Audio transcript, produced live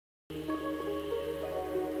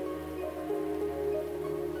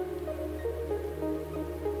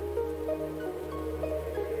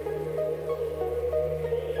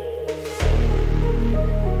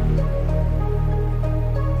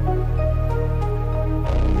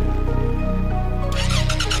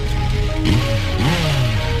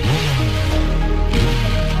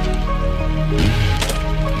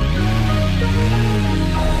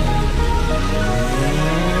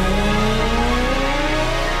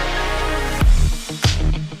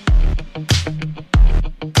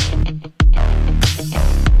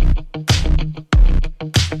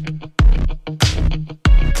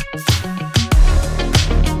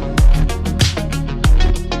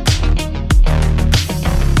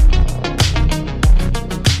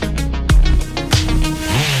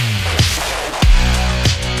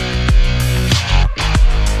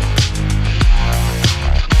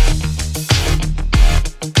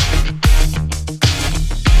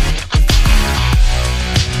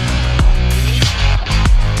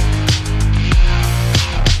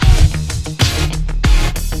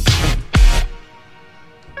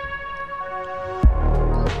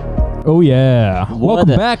Oh, yeah.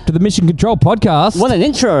 Welcome back to the Mission Control podcast. What an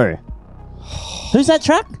intro. Who's that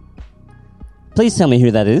track? Please tell me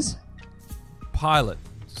who that is. Pilot.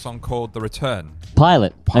 Song called The Return.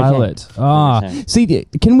 Pilot. Pilot. Okay. See,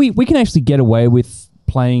 can we can actually get away with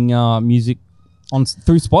playing music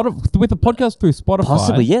through Spotify, with a podcast through Spotify?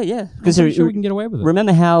 Possibly, yeah. Because I'm sure we can get away with it.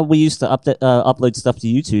 Remember how we used to upload stuff to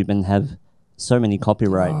YouTube and have so many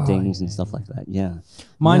copyright things and stuff like that? Yeah.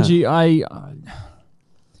 Mind you,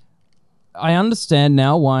 I understand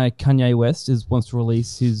now why Kanye West wants to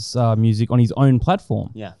release his music on his own platform.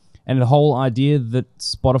 Yeah. And the whole idea that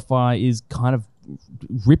Spotify is kind of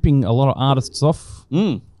ripping a lot of artists off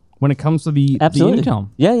when it comes to the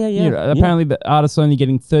income. Yeah. Apparently, the artists are only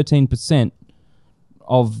getting 13%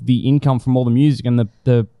 of the income from all the music, and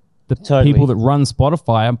the people that run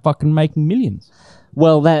Spotify are fucking making millions.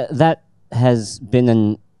 Well, that has been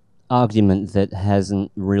an argument that hasn't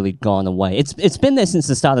really gone away. It's been there since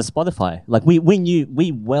the start of Spotify. Like we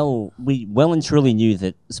well and truly knew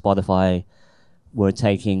that Spotify were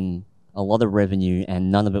taking a lot of revenue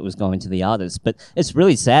and none of it was going to the artists. But it's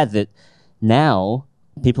really sad that now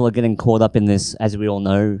people are getting caught up in this, as we all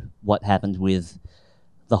know what happened with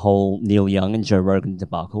the whole Neil Young and Joe Rogan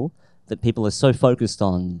debacle, that people are so focused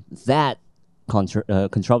on that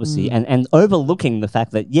controversy and overlooking the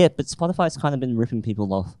fact that, but Spotify's kind of been ripping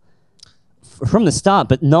people off from the start,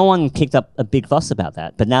 but no one kicked up a big fuss about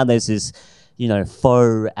that. But now there's this,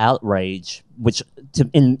 faux outrage, which,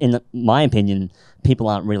 in my opinion, people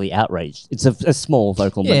aren't really outraged. It's a small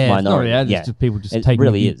vocal minority. It's not really outrage, it's just people just taking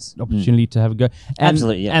really the opportunity to have a go. And,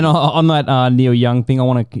 Absolutely, yeah. And on that Neil Young thing, I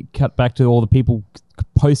want to cut back to all the people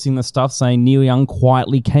posting the stuff saying Neil Young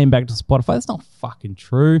quietly came back to Spotify. That's not fucking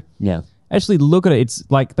true. Yeah. Actually, look at it. It's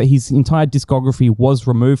like his entire discography was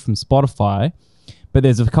removed from Spotify, but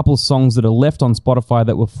there's a couple of songs that are left on Spotify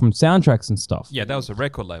that were from soundtracks and stuff. Yeah, that was a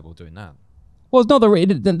record label doing that. Well, it's not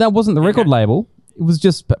that wasn't the record label. It was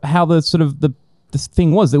just how the sort of this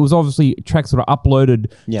thing was. It was obviously tracks that are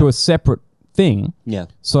uploaded to a separate thing. Yeah.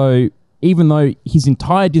 So even though his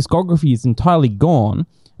entire discography is entirely gone,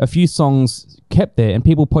 a few songs kept there, and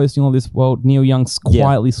people posting all this. Well, Neil Young's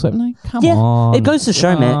quietly swept. No, come on. It goes to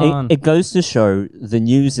show, man. It goes to show the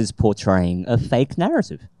news is portraying a fake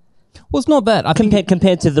narrative. Well, it's not that.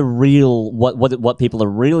 Compared to the real, what people are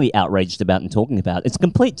really outraged about and talking about, it's a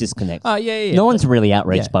complete disconnect. No one's really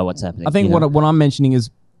outraged by what's happening. I think what I'm mentioning is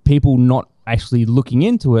people not actually looking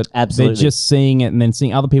into it. Absolutely. They're just seeing it and then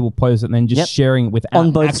seeing other people post it and then just sharing it without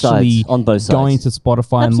on both sides. Going to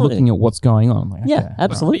Spotify and looking at what's going on. Like,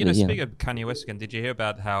 absolutely. But speaking of Kanye West again, did you hear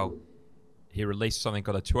about how he released something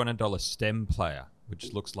called a $200 stem player,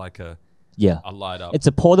 which looks like a light up. It's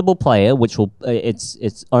a portable player, which will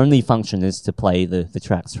its only function is to play the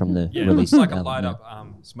tracks from the release. It's like a light up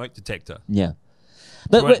smoke detector. Yeah,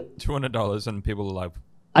 but $200 and people are like,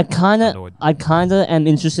 I kind of am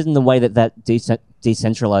interested in the way that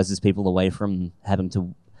decentralizes people away from having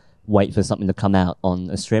to wait for something to come out on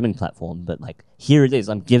a streaming platform. But like, here it is.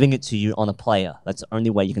 I'm giving it to you on a player. That's the only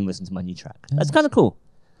way you can listen to my new track. That's kind of cool.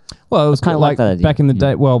 Well, it was kind of like that idea. Back in the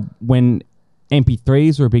day. Well, when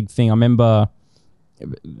MP3s were a big thing, I remember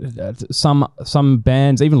some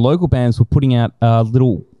bands, even local bands, were putting out a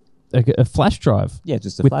flash drive. Yeah,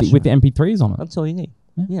 just with the MP3s on it. That's all you need.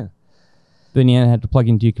 Yeah. Then you had to plug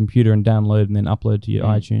into your computer and download and then upload to your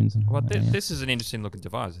iTunes. This is an interesting looking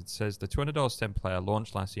device. It says the $200 stem player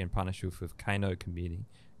launched last year in partnership with Kano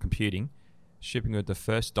Computing, shipping with the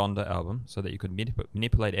first Donda album so that you could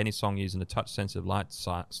manipulate any song using the touch-sensitive light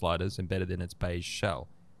sliders embedded in its beige shell.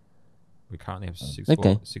 We currently have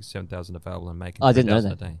 7,000 available and making 3,000 I didn't know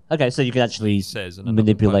that. a day. Okay, so you can actually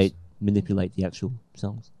manipulate the actual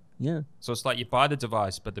songs. Yeah. So it's like you buy the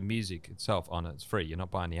device, but the music itself on it's free. You're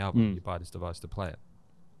not buying the album. You buy this device to play it.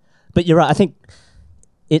 But you're right. I think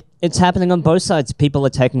it's happening on both sides. People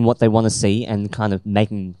are taking what they want to see and kind of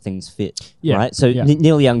making things fit. Yeah. Right. So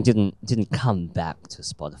Neil Young didn't come back to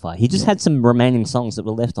Spotify. He just had some remaining songs that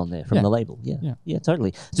were left on there from the label. Yeah,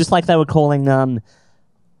 totally. Just like they were calling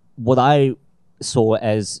what I saw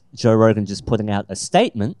as Joe Rogan just putting out a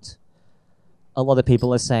statement. A lot of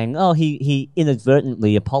people are saying, "Oh, he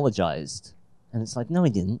inadvertently apologized," and it's like, no, he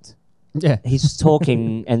didn't. Yeah, he's just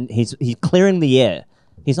talking and he's clearing the air.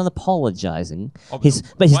 He's not apologizing. But he's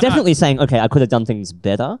definitely saying, "Okay, I could have done things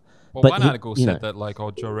better." Well, but one article said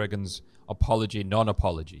that Joe Rogan's apology,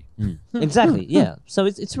 non-apology. Exactly. Yeah. So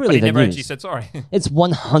it's really but he the never news. actually said sorry. It's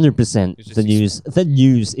 100% the news. The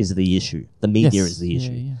news is the issue. The media is the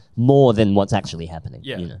issue more than what's actually happening.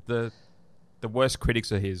 Yeah. The worst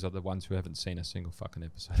critics of his are the ones who haven't seen a single fucking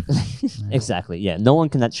episode. Exactly. Yeah. No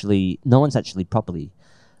one's actually properly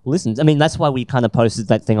listens. I mean, that's why we kind of posted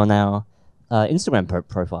that thing on our Instagram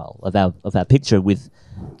profile of our picture with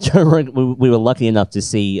Joe Rogan. We were lucky enough to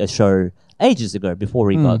see a show ages ago before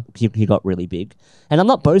he got really big. And I'm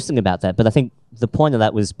not boasting about that, but I think the point of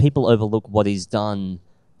that was people overlook what he's done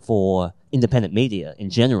for independent media in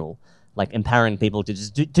general, like empowering people to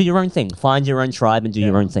just do your own thing, find your own tribe and do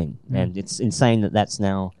your own thing. And it's insane that that's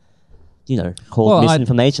now, called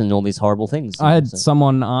misinformation and all these horrible things. I had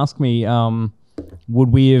someone ask me, would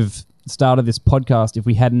we have started this podcast if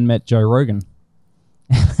we hadn't met Joe Rogan?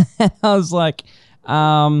 I was like,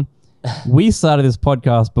 we started this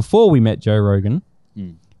podcast before we met Joe Rogan,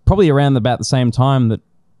 probably around about the same time that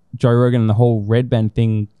Joe Rogan and the whole Red Band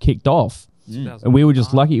thing kicked off. And we were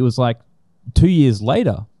just lucky. It was like 2 years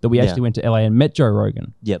later that we actually went to LA and met Joe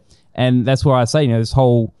Rogan. Yep. And that's where I say, this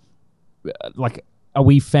whole, are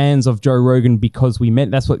we fans of Joe Rogan because we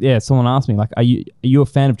met? That's what, someone asked me, like, are you a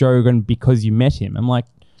fan of Joe Rogan because you met him? I'm like,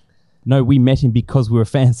 no, we met him because we were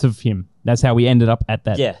fans of him. That's how we ended up at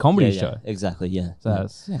that comedy show. Exactly, yeah. So,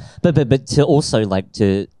 But to also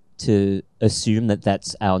to assume that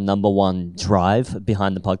that's our number one drive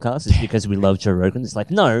behind the podcast is because we love Joe Rogan. It's like,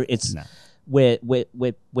 no, it's we're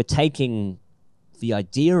taking the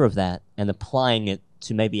idea of that and applying it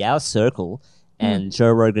to maybe our circle. And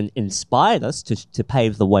Joe Rogan inspired us to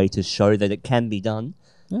pave the way to show that it can be done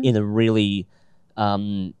in a really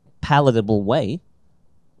palatable way.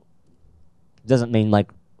 Doesn't mean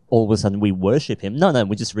like all of a sudden we worship him. No,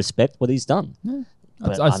 we just respect what he's done. Yeah.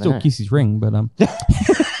 I still kiss his ring, but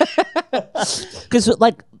because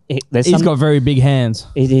like he's got very big hands.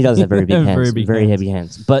 He does have very big hands, very heavy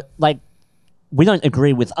hands. But like we don't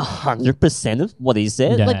agree with 100% of what he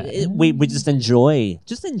said. Yeah. Like we just enjoy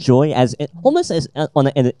as almost as on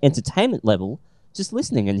an entertainment level, just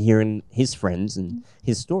listening and hearing his friends and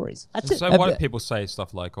his stories. That's it. So why do people say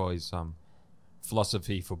stuff like, "Oh, he's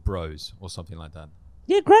philosophy for bros" or something like that?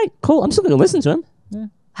 Yeah, great, cool. I'm still going to listen to him. Yeah.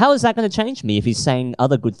 How is that going to change me if he's saying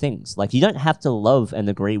other good things? Like, you don't have to love and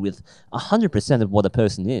agree with 100% of what a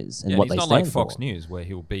person is and what they stand for. He's not like Fox News, where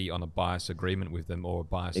he'll be on a biased agreement with them or a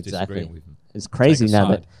biased disagreement with them. It's crazy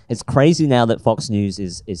now that Fox News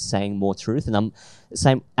is saying more truth, and I'm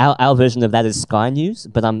saying our version of that is Sky News.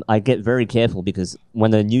 But I get very careful because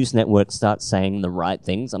when a news network starts saying the right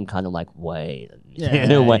things, I'm kind of like, wait a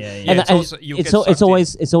minute. And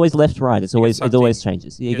it's always left right. It always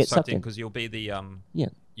changes. You get sucked in because you'll be the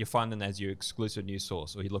you find them as your exclusive news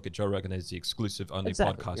source, or you look at Joe Rogan as the exclusive only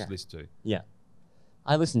podcast to listen to. Yeah.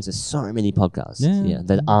 I listen to so many podcasts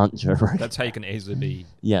that aren't Joe Rogan. That's how you can easily be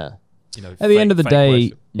at the end of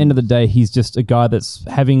the day, he's just a guy that's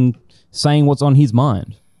saying what's on his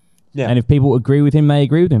mind. Yeah. And if people agree with him, they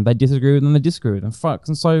agree with him. They disagree with him, they disagree with him. Fuck.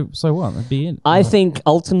 And so what? That'd be it. I think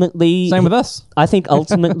ultimately... Same with us. I think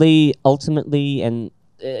ultimately, and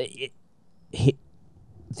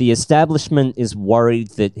the establishment is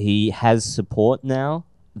worried that he has support now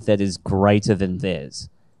that is greater than theirs.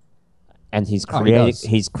 And he's creating,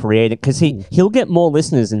 because he'll get more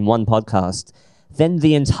listeners in one podcast than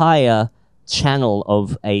the entire channel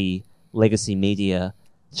of a legacy media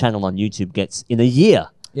channel on YouTube gets in a year.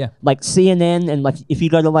 Yeah. Like CNN and like if you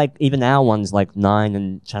go to like even our ones like 9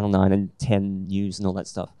 and Channel 9 and 10 News and all that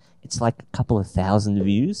stuff, it's like a couple of thousand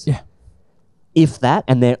views. Yeah. If that,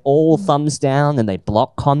 and they're all thumbs down and they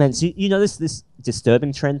block comments. You know this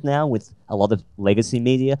disturbing trend now with a lot of legacy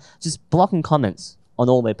media, just blocking comments on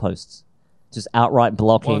all their posts. Just outright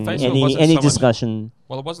blocking any discussion.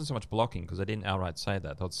 Well, it wasn't so much blocking because they didn't outright say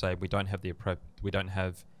that. They'd say we don't have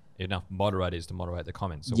enough moderators to moderate the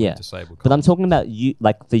comments, so we disable comments. But I'm talking about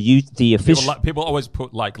the official. People always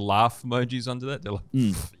put like laugh emojis under that. They're like,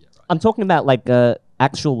 yeah, right. I'm talking about like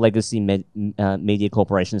actual legacy media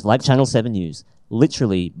corporations like Channel 7 News.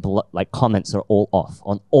 Literally, comments are all off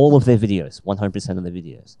on all of their videos, 100% of their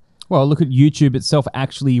videos. Well, look at YouTube itself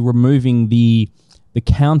actually removing the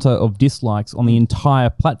counter of dislikes on the entire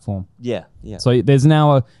platform. Yeah. So there's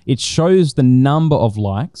now it shows the number of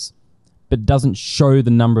likes, but doesn't show the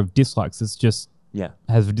number of dislikes. It's just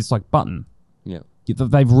has a dislike button. Yeah.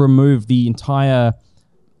 They've removed the entire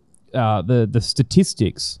the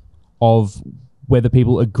statistics of whether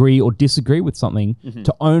people agree or disagree with something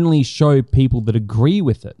to only show people that agree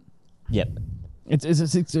with it. Yep. It's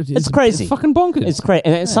crazy. It's fucking bonkers. It's crazy.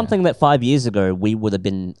 And it's something that 5 years ago we would have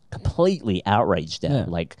been completely outraged at. Yeah.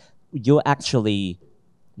 Like, you're actually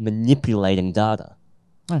manipulating data.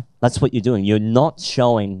 Yeah. That's what you're doing. You're not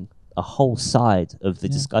showing a whole side of the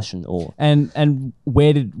discussion or... And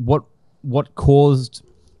what caused,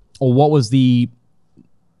 or what was the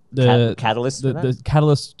catalyst for that? The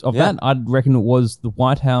catalyst of that? I'd reckon it was the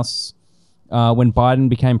White House when Biden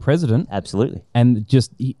became president. Absolutely. And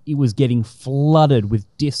just he was getting flooded with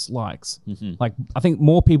dislikes. Like, I think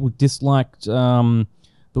more people disliked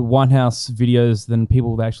the White House videos than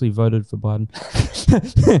people that actually voted for Biden.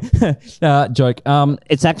 Joke.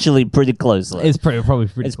 It's actually pretty close. Though. It's probably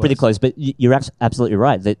pretty It's close. pretty close, but you're absolutely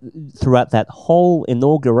right that throughout that whole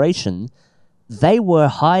inauguration, they were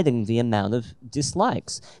hiding the amount of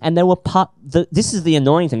dislikes, and they were this is the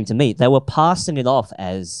annoying thing to me. They were passing it off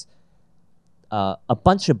as a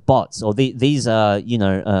bunch of bots, or these are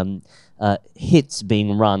hits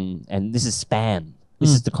being run, and this is spam.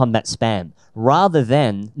 This is to combat spam, rather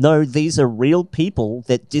than no, these are real people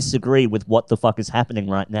that disagree with what the fuck is happening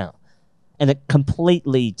right now, and it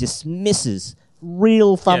completely dismisses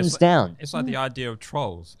real thumbs down. It's like the idea of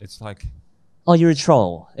trolls. It's like, Oh, you're a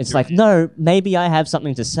troll. It's like, no, maybe I have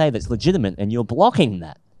something to say that's legitimate, and you're blocking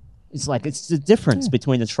that. It's like, it's the difference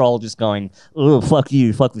between a troll just going, oh, fuck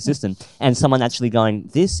you, fuck the system, and someone actually going,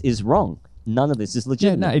 this is wrong. None of this is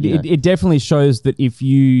legitimate. Yeah, no, it definitely shows that if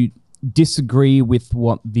you disagree with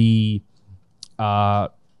what the I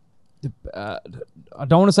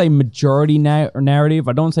don't want to say majority narrative,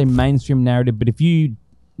 I don't want to say mainstream narrative, but if you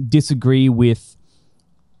disagree with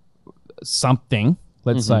something,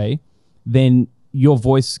 let's say, then your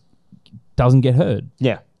voice doesn't get heard.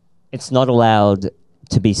 Yeah. It's not allowed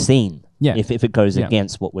to be seen if it goes Yeah.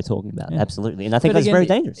 against what we're talking about. Absolutely. And I think But that's again, very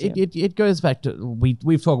dangerous. It goes back to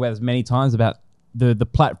we've talked about this many times about the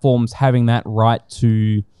platforms having that right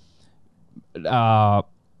to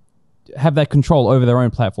have that control over their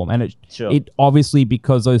own platform, and it obviously,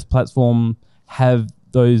 because those platforms have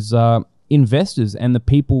those investors and the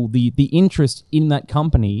people, the interest in that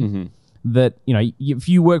company, that if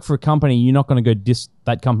you work for a company, you're not going to go diss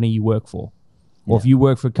that company you work for. Or if you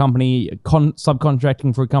work for a company,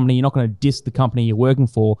 subcontracting for a company, you're not going to diss the company you're working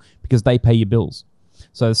for because they pay your bills.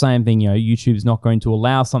 So the same thing, YouTube's not going to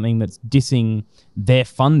allow something that's dissing their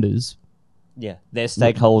funders. Yeah, their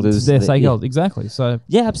stakeholders. Exactly. So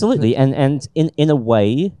yeah, absolutely. And in a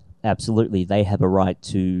way, absolutely, they have a right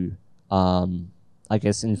to, I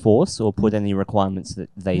guess, enforce or put any requirements that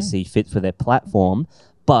they see fit for their platform.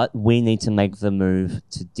 But we need to make the move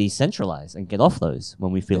to decentralize and get off those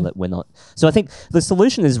when we feel that we're not. So I think the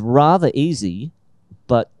solution is rather easy,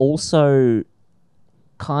 but also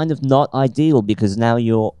kind of not ideal, because now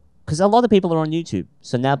because a lot of people are on YouTube,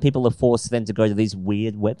 so now people are forced then to go to these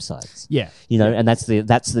weird websites. Yeah. And that's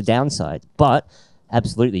the downside. But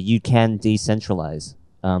absolutely, you can decentralize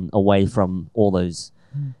away from all those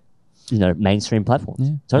mainstream platforms.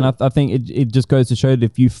 Yeah. Totally. And I think it just goes to show that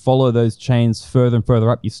if you follow those chains further and further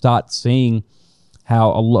up, you start seeing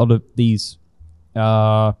how a lot of these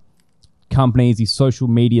companies, these social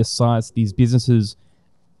media sites, these businesses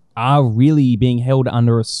are really being held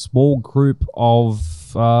under a small group of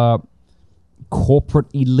corporate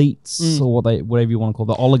elites, or whatever you want to call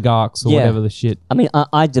the oligarchs, or whatever the shit. I mean,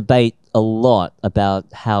 I debate a lot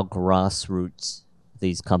about how grassroots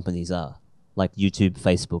these companies are. Like YouTube,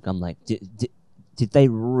 Facebook, I'm like, did they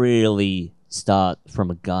really start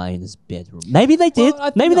from a guy in his bedroom? Maybe they did.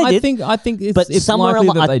 Well, Maybe they did. I think it's, But it's somewhere likely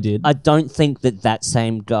along, that they did. I don't think that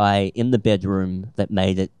same guy in the bedroom that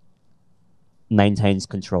made it maintains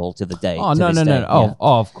control to the day. Oh, to no. this day. Oh,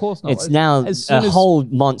 of course not. It's now a whole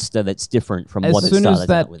monster that's different from what it started as soon as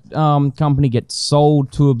that out with. company gets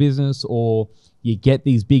sold to a business, or you get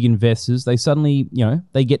these big investors, they suddenly,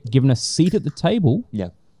 they get given a seat at the table. Yeah.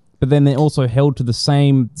 But then they're also held to the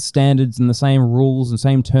same standards and the same rules and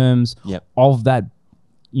same terms of that,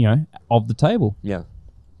 of the table. Yeah.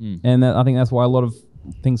 And I think that's why a lot of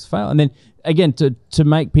things fail. And then, again, to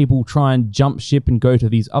make people try and jump ship and go to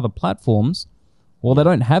these other platforms, well, they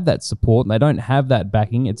don't have that support. They don't have that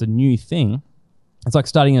backing. It's a new thing. It's like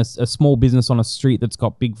starting a small business on a street that's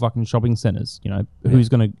got big fucking shopping centers. Who's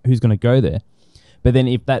gonna go there? But then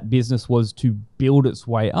if that business was to build its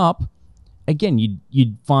way up, again,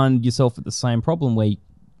 you'd find yourself at the same problem where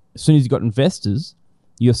as soon as you got investors,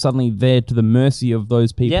 you're suddenly there to the mercy of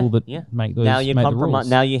those people that make those. Now you're make the rules.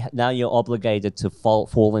 Now you're obligated to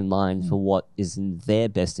fall in line for what is in their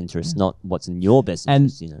best interest, not what's in your best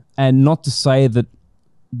interest. And not to say that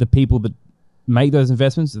the people that make those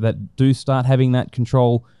investments that do start having that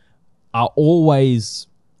control are always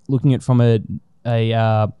looking at it from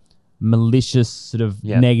a malicious sort of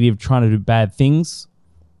negative, trying to do bad things.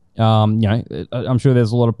 I'm sure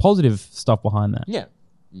there's a lot of positive stuff behind that. Yeah.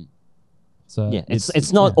 So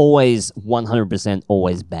it's not always 100%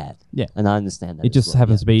 always bad. Yeah. And I understand that. It just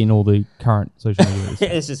happens to be in all the current social media.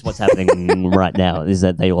 It's just what's happening right now, is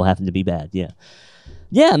that they all happen to be bad. Yeah.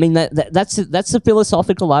 Yeah, I mean that's a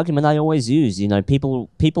philosophical argument I always use. You know, people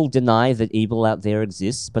deny that evil out there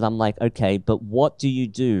exists, but I'm like, okay, but what do you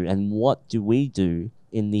do, and what do we do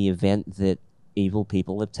in the event that evil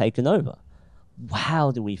people have taken over?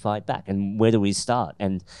 How do we fight back, and where do we start?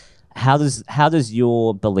 And how does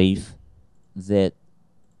your belief that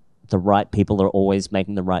the right people are always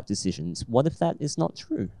making the right decisions? What if that is not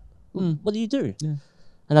true? What do you do? Yeah.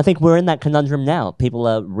 And I think we're in that conundrum now. People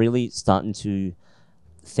are really starting to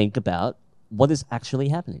think about what is actually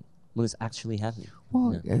happening. What is actually happening?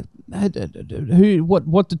 Well,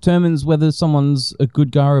 what determines whether someone's a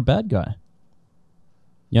good guy or a bad guy?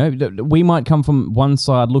 You know, we might come from one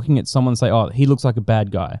side looking at someone and say, "Oh, he looks like a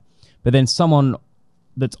bad guy," but then someone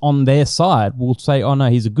that's on their side will say, "Oh no,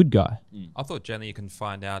 he's a good guy." I thought generally you can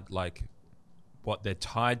find out like what they're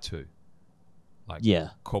tied to, like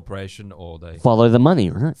Yeah. corporation, or they Follow the money,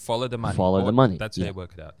 right? follow the money. Follow or the money. That's how they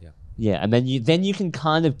work it out. Yeah. Yeah, and then you can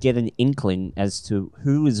kind of get an inkling as to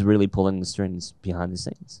who is really pulling the strings behind the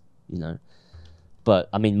scenes, you know. But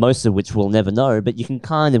I mean, most of which we'll never know. But you can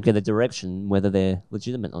kind of get a direction whether they're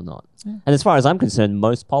legitimate or not. Yeah. And as far as I'm concerned,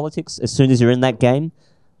 most politics, as soon as you're in that game,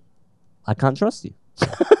 I can't trust you.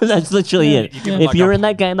 That's literally it. You give them If like you're a- in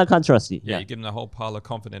that game, I can't trust you. Yeah, you give them the whole pile of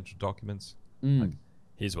confidential documents. Like,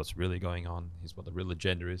 here's what's really going on. Here's what the real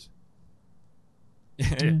agenda is.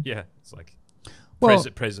 Yeah, it's like Well-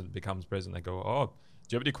 president becomes president. They go, "Oh,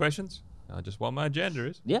 do you have any questions?" Just what my agenda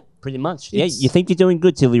is. Yeah, pretty much. Yeah, It's- you think you're doing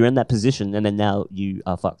good till you're in that position, and then now you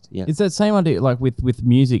are fucked. Yeah. It's that same idea, like with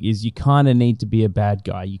music, is you kind of need to be a bad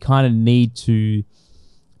guy. You kind of need to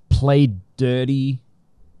play dirty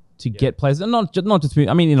to get places. And not just music.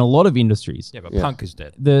 I mean, in a lot of industries, Yeah, but Yeah. punk is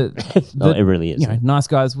dead. No, it really is. You know, nice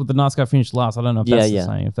guys. With the nice guy finished last. I don't know if Yeah, that's yeah. the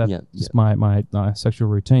same. If that's Yeah, just my sexual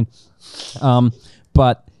routine.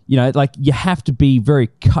 But you know, like you have to be very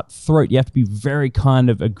cutthroat. You have to be very kind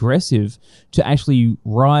of aggressive to actually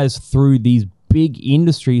rise through these big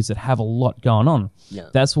industries that have a lot going on. Yeah.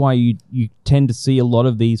 That's why you tend to see a lot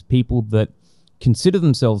of these people that consider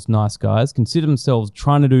themselves nice guys, consider themselves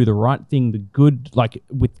trying to do the right thing, the good, like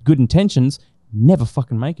with good intentions, never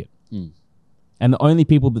fucking make it. And the only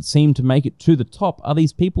people that seem to make it to the top are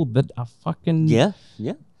these people that are fucking... Yeah,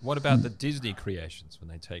 yeah. What about the Disney creations when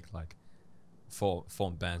they take like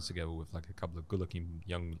form bands together with like a couple of good-looking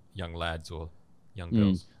young lads or young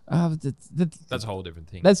girls? That's a whole different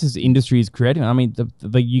thing. That's just industries creating. I mean,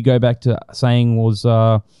 the you go back to saying was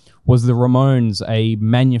the Ramones a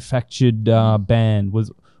manufactured band? Were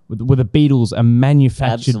the Beatles a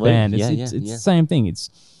manufactured Absolutely. band? Yeah, It's yeah. the same thing. It's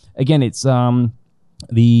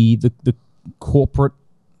the corporate.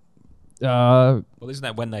 Well, isn't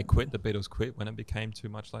that when they quit? The Beatles quit when it became too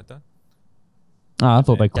much like that. I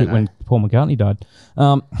thought they quit Dunno. when Paul McCartney died.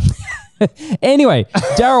 Anyway,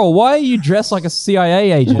 Daryl, why are you dressed like a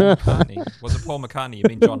CIA agent? McCartney. Was it Paul McCartney? You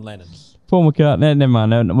mean John Lennon? Paul McCartney. Never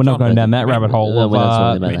mind. No, we're not John going down that Lennon. rabbit hole No, of we're not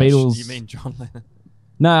talking about that. Beatles. You mean John Lennon?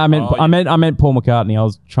 No, I meant Oh, I meant Paul McCartney. I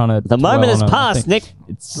was trying to. The moment dwell has on a passed, thing. Nick.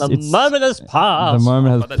 The moment has The passed.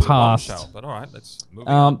 moment But has that's a passed. bombshell. But all right, let's move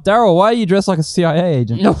on. Daryl, why are you dressed like a CIA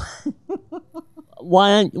agent? No.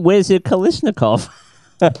 Where's your Kalishnikov?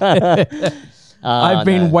 I've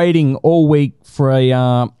been waiting all week for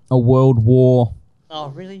a world war Oh,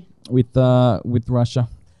 really? with Russia.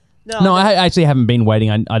 No, I actually haven't been waiting.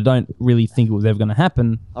 I don't really think it was ever going to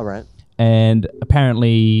happen. All right. And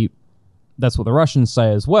apparently, that's what the Russians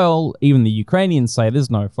say as well. Even the Ukrainians say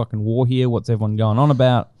there's no fucking war here. What's everyone going on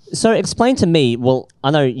about? So explain to me. Well,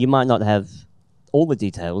 I know you might not have all the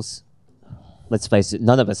details. Let's face it,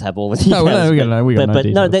 none of us have all the details. we got no no,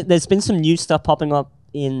 details. there's been some new stuff popping up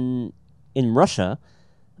in Russia,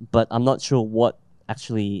 but I'm not sure what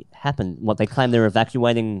actually happened. What they claim they're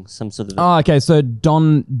evacuating some sort of. Oh, okay. So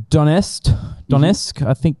Donetsk.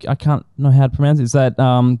 I think I can't know how to pronounce it. Is that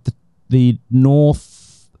the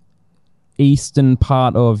northeastern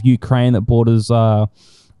part of Ukraine that borders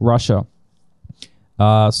Russia?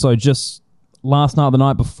 So just last night, the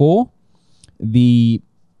night before, the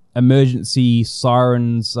emergency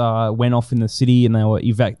sirens went off in the city, and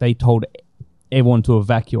they told everyone to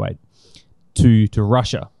evacuate to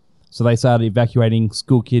Russia. So they started evacuating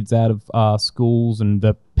school kids out of schools, and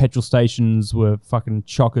the petrol stations were fucking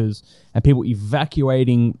chockers, and people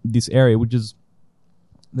evacuating this area, which is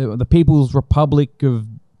the People's Republic of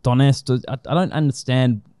Donetsk. I don't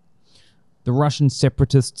understand. The Russian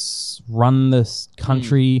separatists run this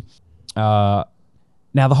country. Now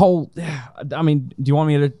the whole, I mean, do you want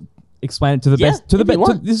me to explain it to the best? To the if you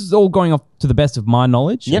want. This is all going off to the best of my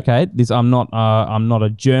knowledge. Yep. Okay, I'm not a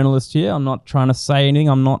journalist here. I'm not trying to say anything.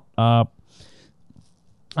 I'm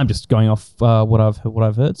just going off what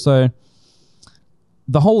I've heard. So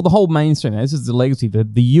the whole mainstream. This is the legacy.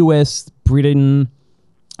 The US, Britain,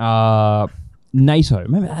 NATO.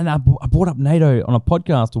 Remember, and I brought up NATO on a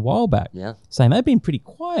podcast a while back. Yeah. Saying they've been pretty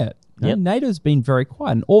quiet. You know, Yep. NATO's been very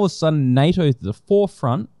quiet, and all of a sudden, NATO's at the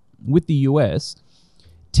forefront with the US,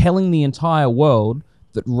 telling the entire world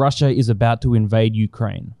that Russia is about to invade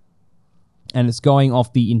Ukraine. And it's going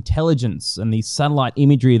off the intelligence and the satellite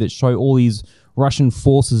imagery that show all these Russian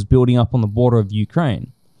forces building up on the border of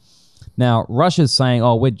Ukraine. Now, Russia's saying,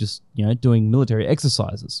 oh, we're just, doing military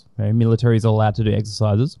exercises. Okay? Militaries are allowed to do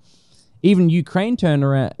exercises. Even Ukraine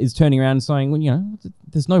is turning around and saying, well,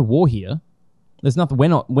 there's no war here. There's nothing.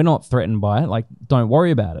 We're not threatened by it. Like, don't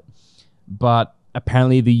worry about it. But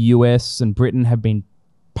apparently the US and Britain have been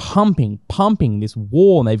pumping this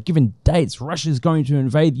war, and they've given dates. Russia's going to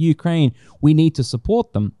invade Ukraine. We need to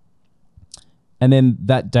support them. And then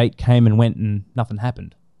that date came and went, and nothing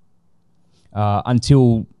happened.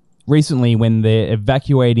 Until recently, when they're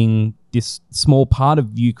evacuating this small part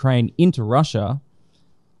of Ukraine into Russia,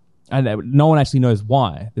 and no one actually knows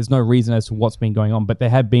why. There's no reason as to what's been going on, but there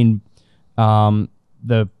have been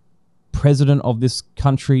the president of this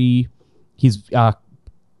country, his car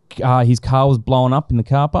was blown up in the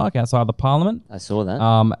car park outside the parliament. I saw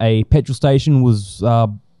that. A petrol station was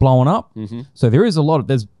blown up. Mm-hmm. So there is a lot of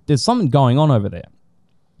there's something going on over there,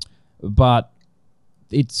 but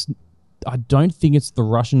I don't think it's the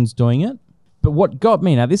Russians doing it. But what got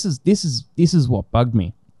me, now this is what bugged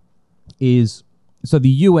me, is so the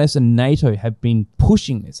US and NATO have been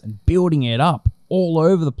pushing this and building it up all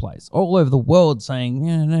over the place, all over the world, saying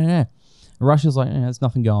no. Russia's like, there's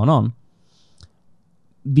nothing going on.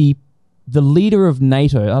 The leader of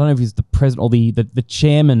NATO, I don't know if he's the president or the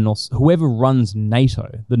chairman or whoever runs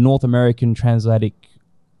NATO, the North American Transatlantic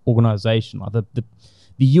Organization, like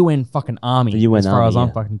the UN fucking army, The UN as far army, as I'm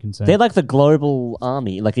yeah. fucking concerned. They're like the global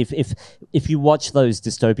army. Like if you watch those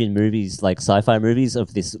dystopian movies, like sci-fi movies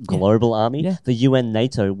of this global army, Yeah. the UN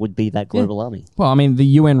NATO would be that global army. Well, I mean, the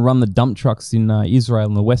UN run the dump trucks in Israel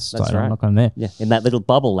and the west That's side. right. I'm not going there. Yeah, in that little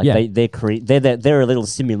bubble, like Yeah. they're a little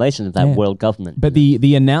simulation of that Yeah. world government. But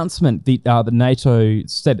the announcement the NATO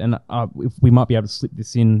said, and if we might be able to slip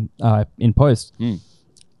this in post,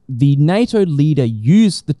 the NATO leader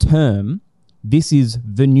used the term, "This is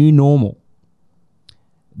the new normal."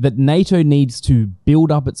 That NATO needs to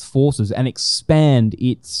build up its forces and expand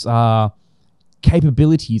its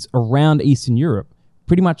capabilities around Eastern Europe,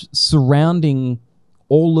 pretty much surrounding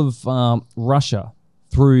all of Russia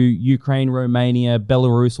through Ukraine, Romania,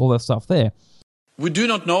 Belarus, all that stuff there. We do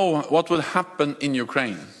not know what will happen in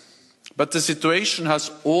Ukraine, but the situation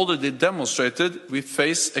has already demonstrated we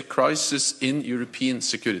face a crisis in European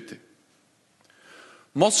security.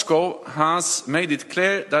 Moscow has made it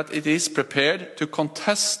clear that it is prepared to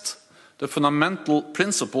contest the fundamental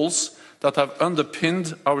principles that have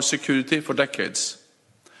underpinned our security for decades,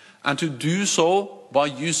 and to do so by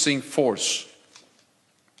using force.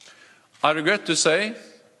 I regret to say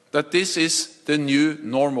that this is the new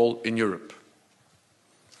normal in Europe.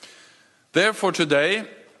 Therefore, today,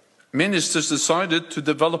 ministers decided to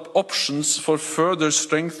develop options for further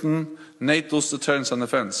strengthen NATO's deterrence and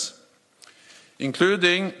defence,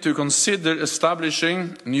 including to consider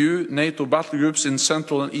establishing new NATO battle groups in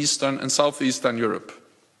Central and Eastern and Southeastern Europe.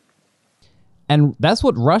 And that's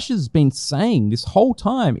what Russia's been saying this whole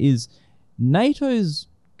time, is NATO's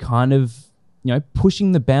kind of,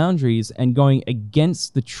 pushing the boundaries and going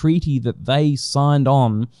against the treaty that they signed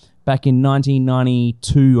on back in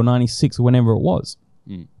 1992 or 96 or whenever it was.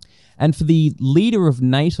 And for the leader of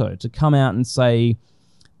NATO to come out and say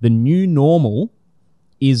the new normal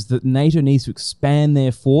is that NATO needs to expand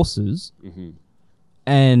their forces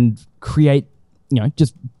and create,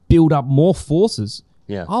 just build up more forces.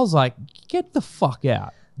 Yeah. I was like, get the fuck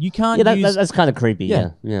out. You can't Yeah, use... that's kind of creepy.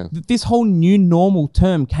 Yeah. This whole new normal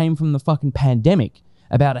term came from the fucking pandemic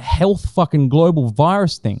about a health fucking global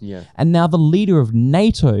virus thing. Yeah. And now the leader of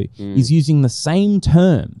NATO is using the same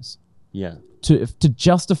terms Yeah. to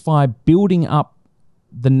justify building up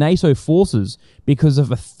the NATO forces because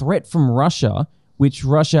of a threat from Russia, which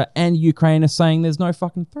Russia and Ukraine are saying there's no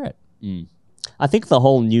fucking threat. I think the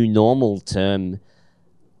whole new normal term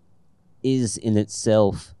is in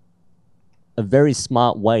itself a very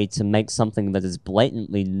smart way to make something that is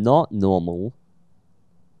blatantly not normal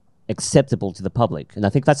acceptable to the public. And I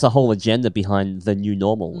think that's the whole agenda behind the new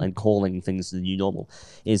normal and calling things the new normal,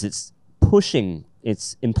 is it's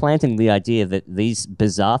implanting the idea that these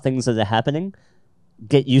bizarre things that are happening,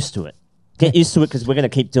 get used to it. Get used to it because we're going to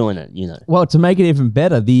keep doing it, Well, to make it even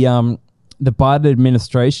better, the Biden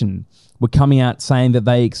administration were coming out saying that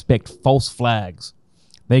they expect false flags,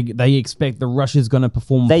 They expect that Russia's going to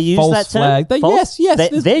perform They use false that term? flag. False?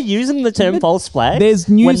 Yes. They're using the term false flag there's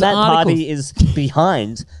when news that articles. party is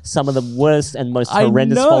behind some of the worst and most I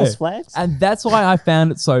horrendous know. false flags. And that's why I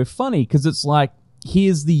found it so funny, because it's like,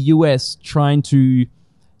 here's the US trying to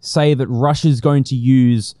say that Russia's going to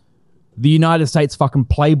use the United States fucking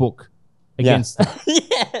playbook against them.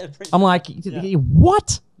 Yeah. I'm like,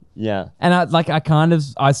 what? Yeah. And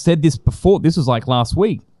I said this before, this was like last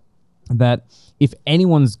week, that if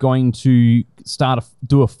anyone's going to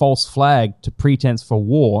do a false flag to pretense for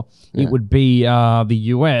war, it would be the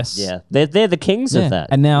US. Yeah. They're the kings Yeah. of that.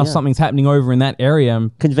 And now Yeah. something's happening over in that area.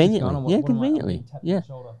 And Conveniently. What am I- Conveniently. tap Yeah. my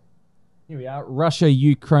shoulder. Here we are. Russia,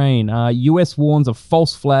 Ukraine. US warns of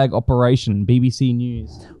false flag operation. BBC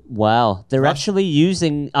News. Wow. They're actually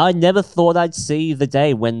using... I never thought I'd see the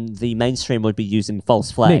day when the mainstream would be using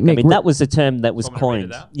false flag. Nick, that was a term that was Want me to read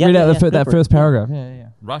coined. it out? Yeah, Read out yeah, that go for it. first paragraph. Yeah.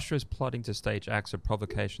 Russia is plotting to stage acts of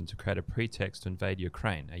provocation to create a pretext to invade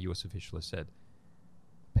Ukraine, a US official has said.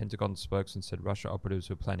 Pentagon spokesman said Russia operatives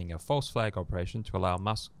were planning a false flag operation to allow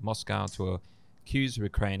Moscow to accuse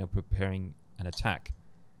Ukraine of preparing an attack.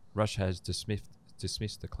 Russia has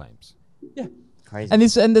dismissed the claims. Crazy. And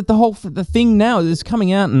the thing now is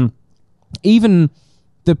coming out, and even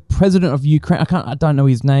the president of Ukraine, I don't know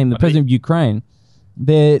his name, the president of Ukraine,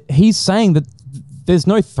 he's saying that there's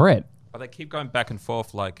no threat. But they keep going back and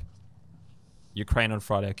forth, like Ukraine on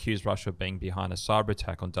Friday accused Russia of being behind a cyber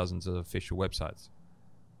attack on dozens of official websites.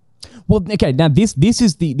 Well, okay, now this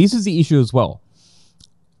is the issue as well.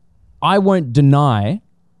 I won't deny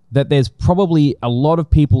that there's probably a lot of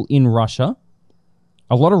people in Russia,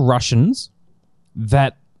 a lot of Russians,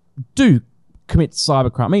 that do commit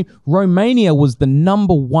cybercrime. I mean, Romania was the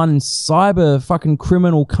number one cyber fucking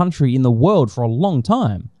criminal country in the world for a long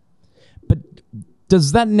time. But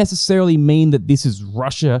does that necessarily mean that this is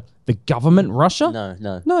Russia, the government Russia?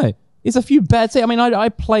 No. No. It's a few bad... I mean, I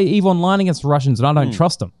play EVE Online against Russians and I don't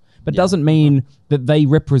trust them. But doesn't mean that they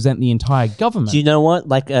represent the entire government. Do you know what?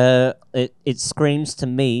 Like, it screams to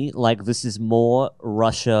me like this is more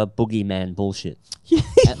Russia boogeyman bullshit.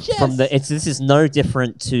 Yes. This is no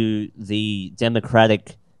different to the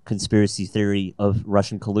democratic conspiracy theory of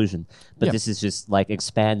Russian collusion, but Yeah. this is just like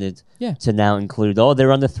expanded Yeah. to now include. Oh,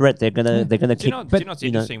 they're under threat. They're gonna Do kick. you know what's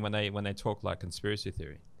you know- interesting when they talk like conspiracy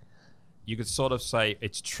theory? You could sort of say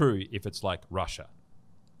it's true if it's like Russia.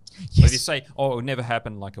 But if you say, oh, it would never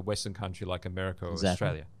happen like a Western country like America or Exactly.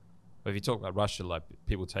 Australia. But if you talk about Russia, like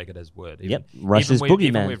people take it as word. Yep, Russia's even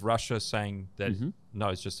boogeyman. with Russia saying that no,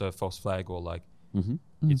 it's just a false flag or like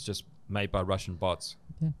it's just made by Russian bots.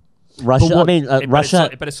 Russia. But what- I mean, Russia.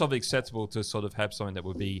 But it's sort of acceptable to sort of have something that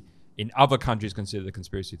would be in other countries considered a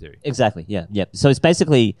conspiracy theory. Exactly. Yeah. Yeah. So it's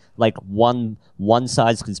basically like one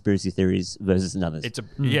side's conspiracy theories versus another's. It's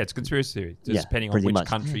it's a conspiracy theory, just Yeah, depending on pretty which much.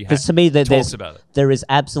 country Because to me, talks about it. there is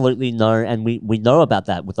absolutely no, and we know about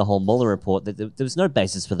that with the whole Mueller report, that there was no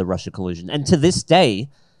basis for the Russia collusion. And to this day,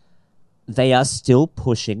 they are still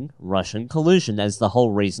pushing Russian collusion as the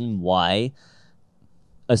whole reason why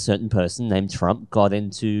a certain person named Trump got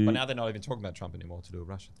into... But now they're not even talking about Trump anymore to do a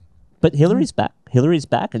Russia thing. But Hillary's back. Hillary's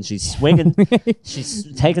back, and she's swinging.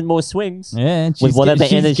 She's taking more swings. Yeah, and with whatever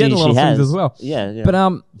she's energy getting a lot she of things has as well. Yeah.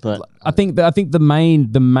 But I think the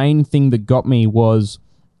main thing that got me was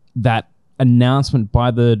that announcement by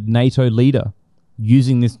the NATO leader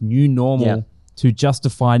using this new normal to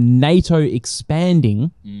justify NATO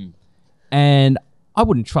expanding, and I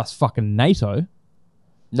wouldn't trust fucking NATO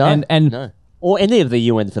no, and- no, or any of the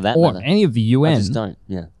UN for that or matter. any of the UN. I just don't.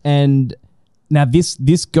 Yeah. And now this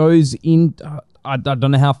goes in. I don't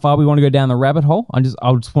know how far we want to go down the rabbit hole. I just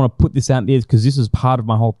want to put this out there because this is part of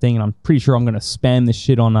my whole thing, and I'm pretty sure I'm going to spam this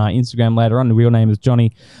shit on Instagram later on. The real name is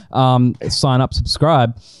Johnny. Sign up,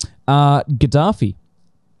 subscribe. Gaddafi.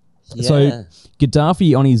 So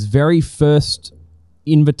Gaddafi, on his very first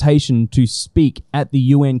invitation to speak at the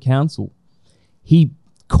UN Council, he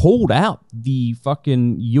called out the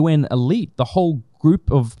fucking UN elite, the whole group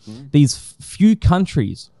of these few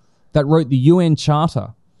countries that wrote the UN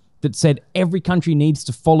Charter that said every country needs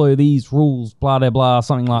to follow these rules, blah, blah, blah,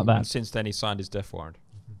 something like And that. since then, he signed his death warrant.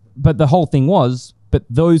 But the whole thing was, but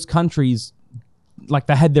those countries, like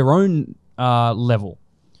they had their own level.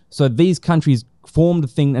 So these countries formed a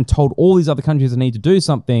thing and told all these other countries they need to do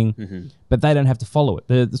something, but they don't have to follow it.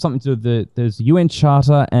 There's something to there's the UN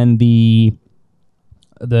Charter and the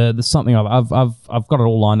something I've got it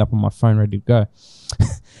all lined up on my phone ready to go.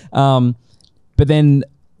 But then,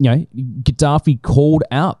 you know, Gaddafi called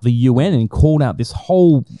out the UN and called out this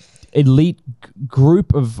whole elite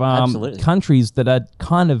group of Absolutely. countries that are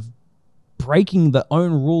kind of breaking the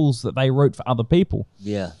own rules that they wrote for other people.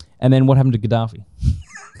 Yeah. And then what happened to Gaddafi?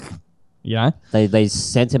 You know? They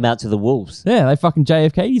sent him out to the wolves. Yeah, they fucking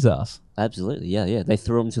JFK'd his ass. Absolutely, yeah. They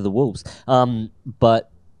threw him to the wolves.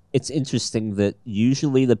 But it's interesting that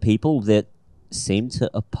usually the people that seem to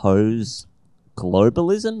oppose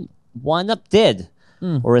globalism wind up dead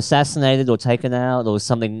or assassinated or taken out or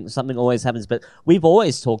something always happens. But we've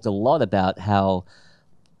always talked a lot about how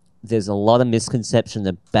there's a lot of misconception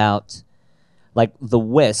about, like, the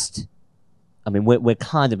West. I mean, we're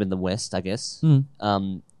kind of in the West, I guess.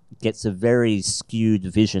 Gets a very skewed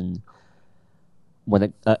vision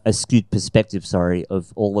when a skewed perspective,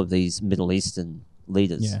 of all of these Middle Eastern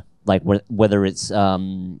leaders. Yeah. Like whether it's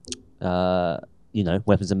weapons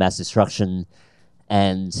of mass destruction,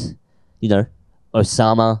 and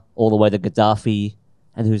Osama all the way to Gaddafi,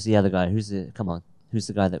 and who's the other guy? Who's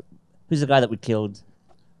the guy that we killed?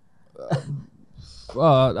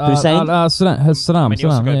 Hussein? Saddam. I mean, you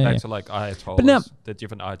also go Saddam, back yeah. to like ayatollahs, But now- the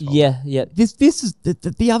different ayatollahs. Yeah. This is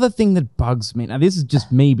the other thing that bugs me. Now, this is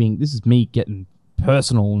just me getting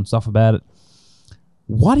personal and stuff about it.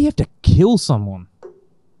 Why do you have to kill someone?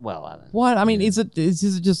 Well, I don't know. Why? I mean, is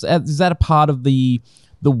that a part of the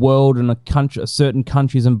world and certain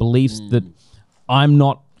countries and beliefs that I'm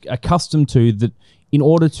not accustomed to? That in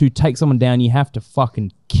order to take someone down, you have to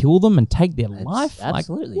fucking kill them and take their life.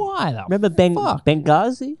 Absolutely. Like, why? The Remember fuck?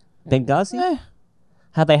 Benghazi? Eh.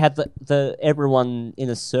 How they had the everyone in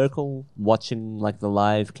a circle watching like the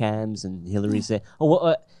live cams and Hillary's there.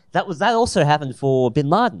 That also happened for Bin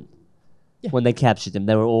Laden. When they captured him,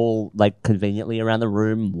 they were all like conveniently around the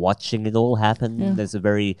room watching it all happen. Yeah. There's a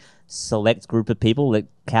very select group of people that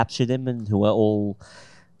captured him and who are all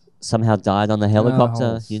somehow died on the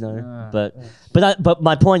helicopter. But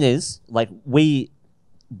my point is, like, we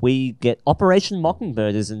get Operation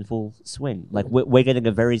Mockingbird is in full swing. Like we're getting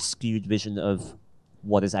a very skewed vision of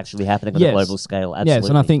what is actually happening on a global scale. Absolutely. Yes,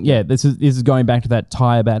 and I think this is going back to that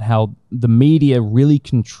tie about how the media really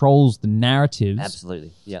controls the narratives.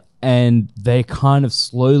 Absolutely, yeah. And they're kind of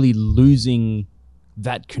slowly losing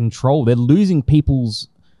that control. They're losing people's,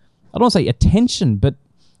 I don't want to say attention, but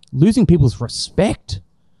losing people's respect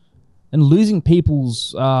and losing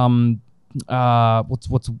people's what's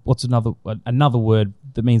another word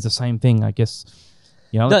that means the same thing, I guess.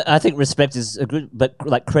 No, I think respect is a good, but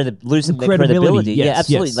like losing their Credibility, credibility. yes, Yeah,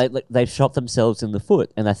 absolutely. yes. Like they've shot themselves in the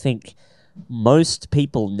foot, and I think most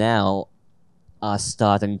people now are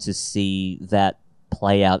starting to see that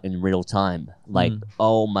play out in real time. Like,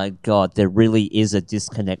 oh my God, there really is a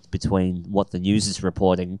disconnect between what the news is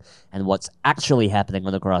reporting and what's actually happening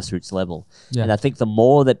on a grassroots level. Yeah. And I think the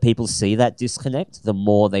more that people see that disconnect, the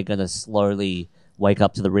more they're going to slowly wake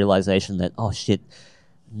up to the realization that, oh shit,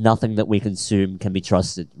 nothing that we consume can be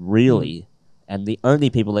trusted, really. And the only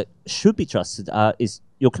people that should be trusted is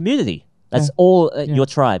your community. That's all, your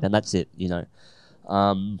tribe, and that's it,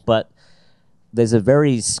 But there's a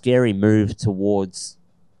very scary move towards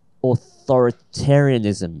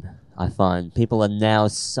authoritarianism, I find. People are now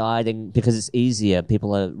siding, because it's easier,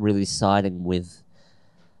 people are really siding with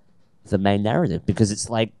the main narrative, because it's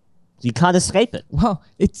like, you can't escape it. Well,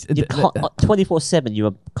 it's 24/7. You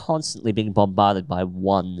are constantly being bombarded by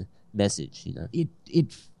one message.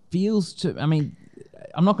 It feels to. I mean,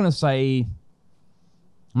 I'm not going to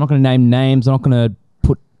name names. I'm not going to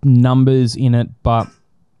put numbers in it, but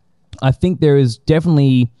I think there is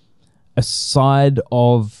definitely a side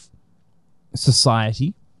of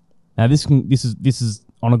society. Now, this is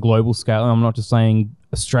on a global scale. I'm not just saying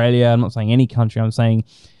Australia. I'm not saying any country. I'm saying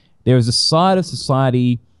there is a side of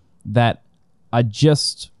society that are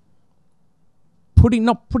just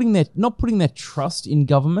not putting their trust in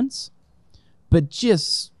governments, but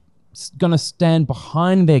just gonna stand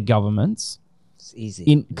behind their governments. It's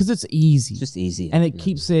easy because it's easy. It's just easy, and it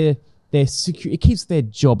keeps their it keeps their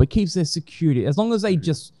job. It keeps their security. As long as they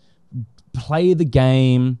just play the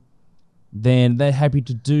game, then they're happy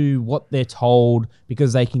to do what they're told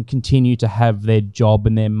because they can continue to have their job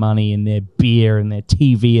and their money and their beer and their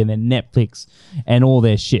TV and their Netflix and all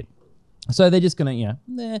their shit. So they're just going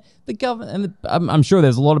to, the government, and I'm sure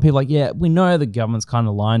there's a lot of people like, we know the government's kind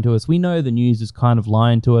of lying to us. We know the news is kind of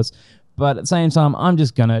lying to us. But at the same time, I'm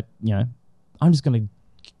just going to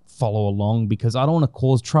follow along because I don't want to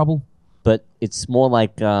cause trouble. But it's more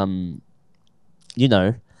like,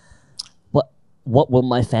 what will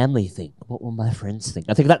my family think? What will my friends think?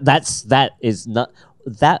 I think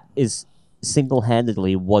that is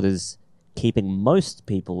single-handedly what is keeping most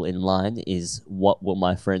people in line is what will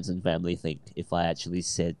my friends and family think if I actually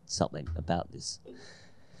said something about this.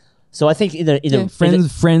 So I think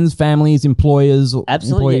friends, families, employers,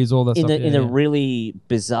 absolutely, employees, all that stuff. In a really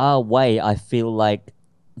bizarre way, I feel like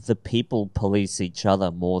the people police each other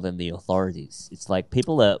more than the authorities. It's like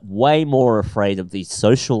people are way more afraid of the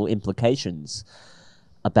social implications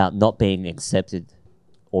about not being accepted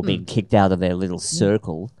or being kicked out of their little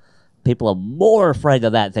circle. People are more afraid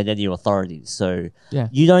of that than any authorities. So Yeah.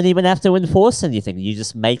 you don't even have to enforce anything. You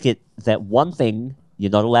just make it that one thing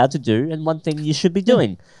you're not allowed to do and one thing you should be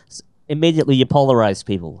doing. Immediately you polarize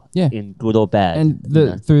people in good or bad. And you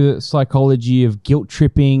know? through the psychology of guilt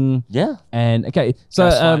tripping. Yeah. And okay, so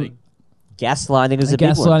Gaslighting. Gaslighting is a big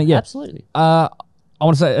one. gaslighting, yeah. Absolutely. I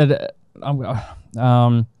want to say,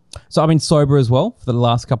 so I've been sober as well for the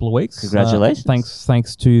last couple of weeks. Congratulations.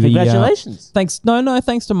 Thanks to the Congratulations. thanks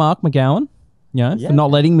to Mark McGowan, Yeah. for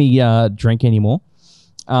not letting me drink anymore.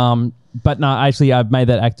 But no, actually, I've made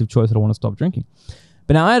that active choice that I want to stop drinking.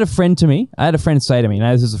 But now I had a friend say to me,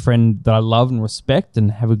 now this is a friend that I love and respect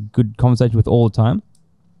and have a good conversation with all the time.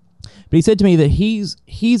 But he said to me that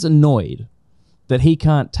he's annoyed that he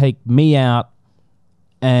can't take me out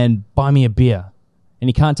and buy me a beer. And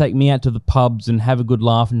he can't take me out to the pubs and have a good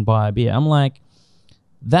laugh and buy a beer. I'm like,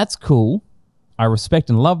 that's cool. I respect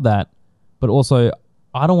and love that. But also,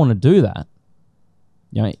 I don't want to do that.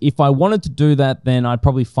 You know, if I wanted to do that, then I'd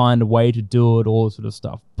probably find a way to do it, all this sort of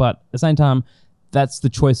stuff. But at the same time, that's the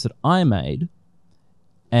choice that I made.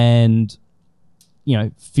 And, you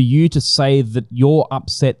know, for you to say that you're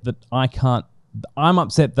upset that I'm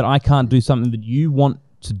upset that I can't do something that you want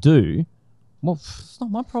to do, well, it's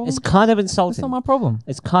not my problem. It's kind of insulting. It's not my problem.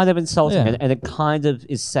 It's kind of insulting. Yeah. And it kind of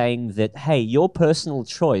is saying that, hey, your personal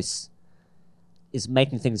choice is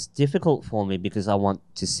making things difficult for me because I want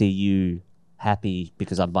to see you happy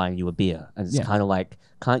because I'm buying you a beer. And it's kind of like,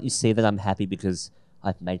 can't you see that I'm happy because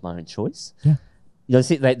I've made my own choice? Yeah. You know,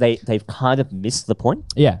 see, they've kind of missed the point.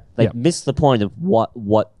 Yeah. They've missed the point of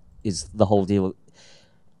what is the whole deal.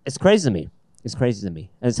 It's crazy to me. It's crazy to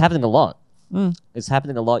me. And it's happening a lot. It's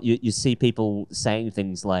happening a lot. You see people saying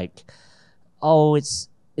things like, oh, it's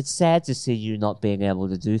sad to see you not being able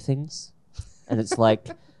to do things. And it's like,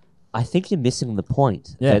 I think you're missing the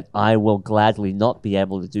point that I will gladly not be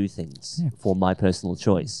able to do things for my personal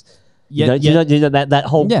choice. You know that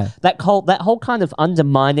whole kind of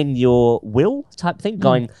undermining your will type thing,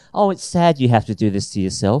 going, oh, it's sad you have to do this to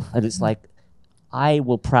yourself. And it's like, I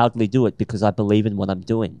will proudly do it because I believe in what I'm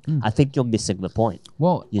doing. I think you're missing the point.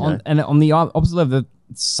 Well, you know? and on the opposite level,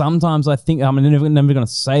 sometimes I think, I'm never going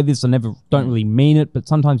to say this, I don't really mean it, but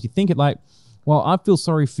sometimes you think it like, well, I feel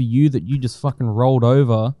sorry for you that you just fucking rolled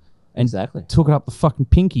over and took it up the fucking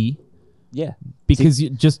pinky. Yeah. Because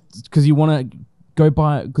you want to go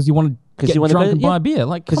buy, because you want to get drunk and buy a beer.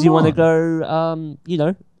 Like, because you want to go,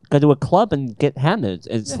 go to a club and get hammered.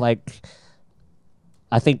 It's like,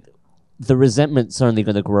 I think the resentment's only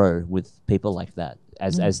going to grow with people like that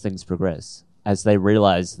as things progress, as they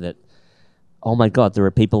realize that, oh my God, there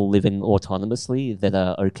are people living autonomously that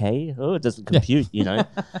are okay. Oh, it doesn't compute, you know.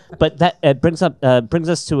 But that brings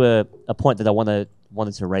us to a point that I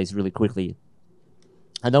wanted to raise really quickly.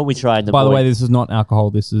 I know we try and By the way, this is not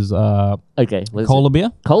alcohol. This is okay. Cola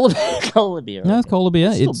beer. Cola beer. No, it's cola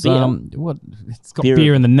beer. It's It's beer. It's got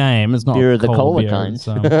beer in the name. It's not beer of the cola cola beer. kind.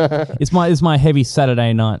 It's, it's my heavy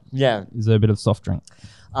Saturday night. Yeah. Is a bit of soft drink.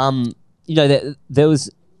 There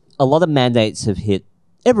was a lot of mandates have hit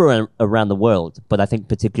everywhere around the world, but I think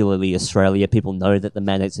particularly Australia. People know that the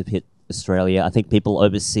mandates have hit Australia. I think people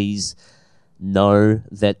overseas know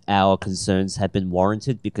that our concerns have been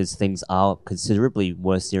warranted because things are considerably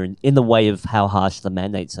worse here in the way of how harsh the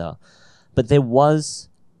mandates are. But there was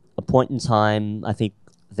a point in time, I think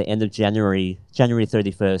the end of January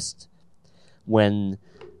 31st, when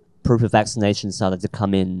proof of vaccination started to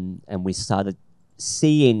come in and we started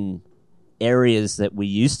seeing areas that we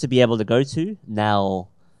used to be able to go to. Now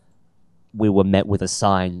we were met with a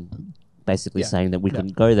sign basically saying that we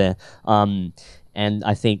couldn't go there. And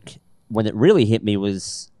I think when it really hit me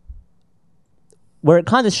was where it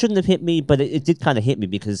kind of shouldn't have hit me, but it did kind of hit me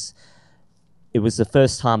because it was the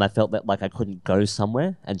first time I felt that like I couldn't go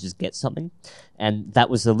somewhere and just get something. And that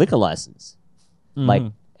was the liquor license.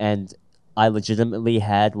 And I legitimately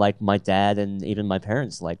had like my dad and even my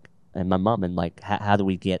parents and my mum and like, how do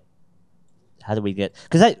we get,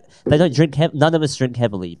 because they don't drink, none of us drink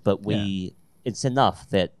heavily, but it's enough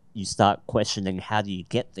that you start questioning how do you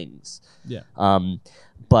get things.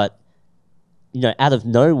 But out of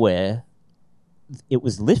nowhere, it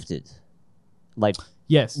was lifted. Like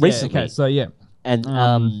recently. Okay. So and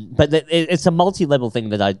but it's a multi-level thing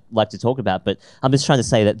that I'd like to talk about. But I'm just trying to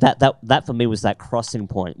say that for me was that crossing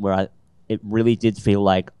point where it really did feel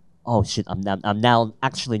like, oh shit, I'm now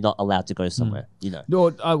actually not allowed to go somewhere. No,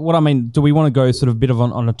 what I mean, do we want to go sort of a bit of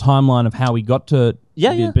on a timeline of how we got to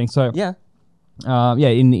being so? Yeah.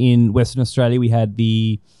 in Western Australia we had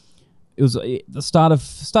the start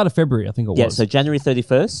of February, I think it was. Yeah, so January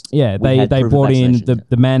 31st. Yeah, they brought in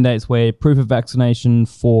the mandates where proof of vaccination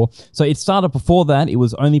for... So it started before that. It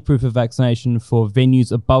was only proof of vaccination for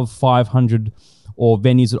venues above 500 or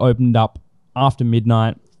venues that opened up after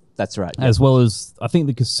midnight. That's right. As well as, I think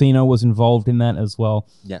the casino was involved in that as well.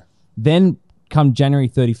 Yeah. Then come January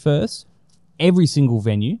 31st, every single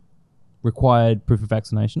venue required proof of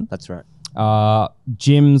vaccination. That's right.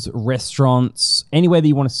 Gyms, restaurants, anywhere that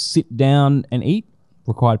you want to sit down and eat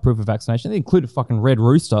required proof of vaccination. They included fucking Red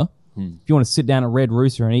Rooster. If you want to sit down at Red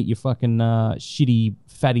Rooster and eat your fucking shitty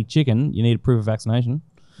fatty chicken, you need a proof of vaccination.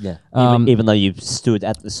 Yeah. Even though you've stood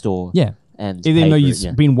at the store. Yeah. And even though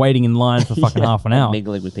you've been waiting in line for fucking half an hour.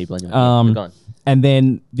 Mingling with people. Anyway. And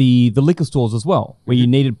then the liquor stores as well, where you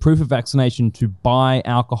needed proof of vaccination to buy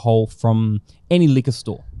alcohol from any liquor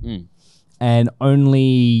store. And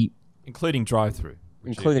only... Including drive-through.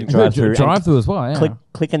 Including drive-through. Drive-through as well, yeah.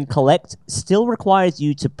 Click and collect still requires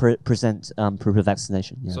you to present proof of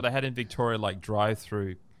vaccination. Yeah. So they had in Victoria like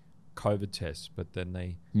drive-through COVID tests, but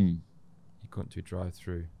then you couldn't do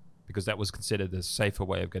drive-through because that was considered a safer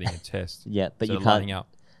way of getting a test. Yeah, but so you can't. Lining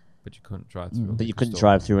up, but you couldn't drive through. But you couldn't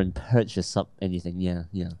drive through and purchase anything. Yeah.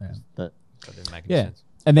 But that didn't make any sense.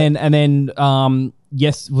 And then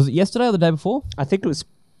was it yesterday or the day before? I think it was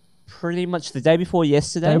pretty much the day before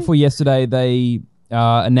yesterday. Day before yesterday, they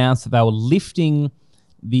announced that they were lifting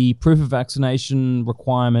the proof of vaccination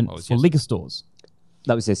requirement for liquor stores.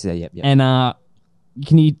 That was yesterday, yeah. And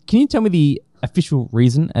can you tell me the official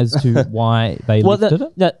reason as to why they lifted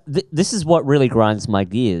it? No, this is what really grinds my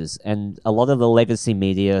gears. And a lot of the legacy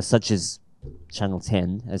media, such as Channel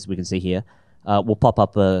 10, as we can see here, will pop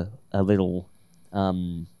up a little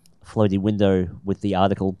floaty window with the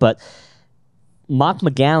article. But Mark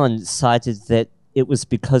McGowan cited that it was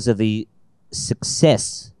because of the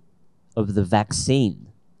success of the vaccine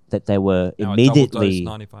that they were immediately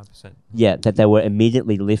 95%. Yeah, that they were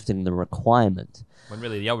immediately lifting the requirement. When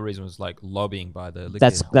really the other reason was like lobbying by the liquor.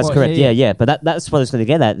 That's correct. Yeah. But that's what I was going to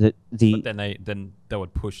get at. But then they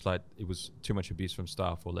would push like it was too much abuse from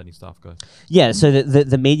staff or letting staff go. Yeah, so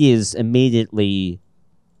the media is immediately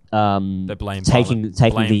they blame taking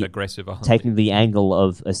the angle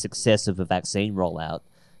of a success of a vaccine rollout,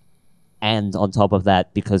 and on top of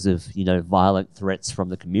that, because of violent threats from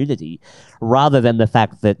the community, rather than the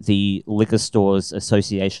fact that the Liquor Stores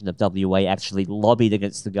Association of WA actually lobbied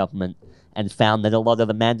against the government and found that a lot of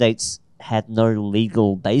the mandates had no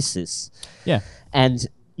legal basis. Yeah, and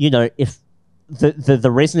if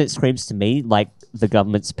the reason it screams to me like the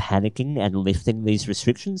government's panicking and lifting these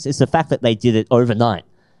restrictions is the fact that they did it overnight.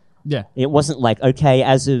 Yeah. It wasn't like, okay,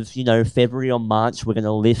 as of, February or March, we're going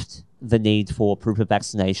to lift the need for proof of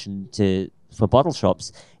vaccination for bottle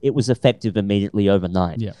shops. It was effective immediately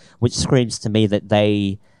overnight. Yeah. Which screams to me that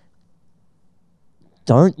they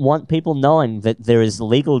don't want people knowing that there is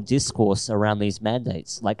legal discourse around these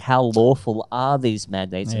mandates. Like, how lawful are these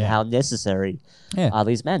mandates and how necessary are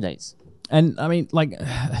these mandates? And, I mean, like,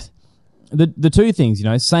 the two things,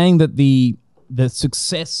 saying that the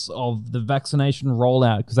success of the vaccination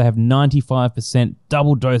rollout, because they have 95%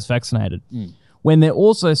 double dose vaccinated, when they're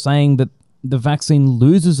also saying that the vaccine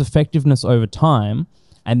loses effectiveness over time,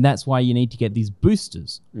 and that's why you need to get these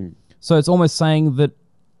boosters. So it's almost saying that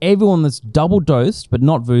everyone that's double dosed but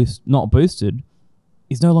not boosted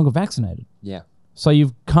is no longer vaccinated. Yeah. So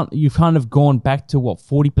you've kind of gone back to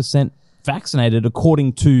 40% vaccinated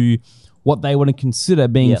according to what they would consider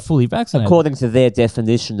being fully vaccinated. According to their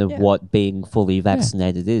definition of what being fully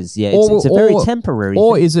vaccinated is. Yeah, it's a very temporary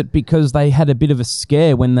Or thing. is it because they had a bit of a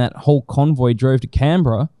scare when that whole convoy drove to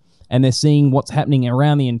Canberra and they're seeing what's happening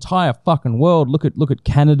around the entire fucking world? Look at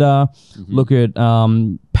Canada, look at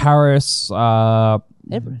Paris,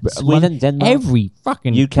 Sweden, Denmark, every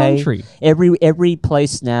fucking UK, country. Every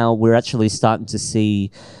place now we're actually starting to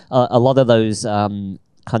see a lot of those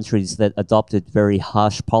countries that adopted very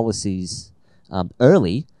harsh policies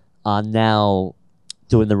early are now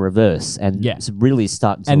doing the reverse and it's really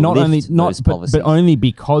starting to lift those policies. But only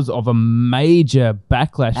because of a major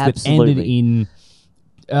backlash that ended in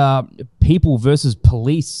people versus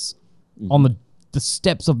police on the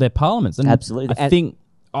steps of their parliaments. And Absolutely. I think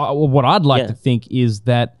what I'd like to think is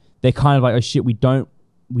that they're kind of like, oh shit, we don't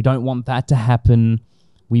want that to happen.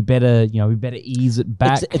 We better ease it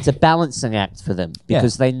back. It's a balancing act for them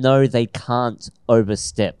because they know they can't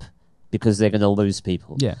overstep because they're going to lose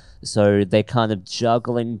people. Yeah. So they're kind of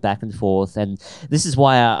juggling back and forth. And this is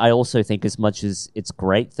why I also think, as much as it's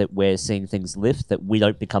great that we're seeing things lift, that we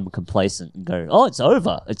don't become complacent and go, oh, it's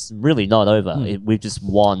over. It's really not over. We've just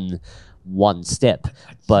won one step.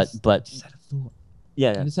 But thought. Yeah,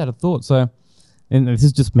 I yeah. just had a thought. So, and this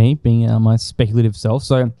is just me being my speculative self.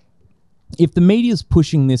 So, if the media's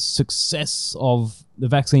pushing this success of the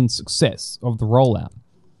vaccine success of the rollout,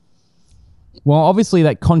 well, obviously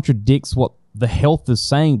that contradicts what the health is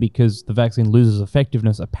saying because the vaccine loses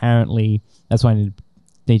effectiveness. Apparently, that's why I need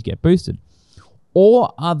to get boosted.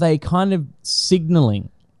 Or are they kind of signaling?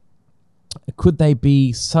 Could they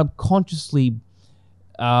be subconsciously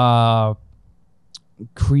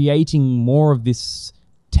creating more of this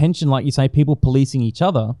tension, like you say, people policing each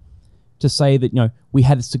other to say that, we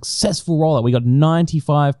had a successful rollout. We got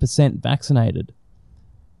 95% vaccinated.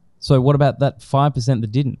 So what about that 5%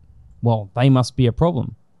 that didn't? Well, they must be a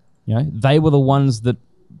problem. They were the ones that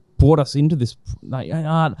brought us into this.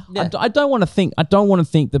 I don't want to think. I don't want to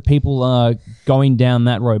think that people are going down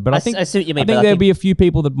that road. But I think I see what you mean. I think there'll be a few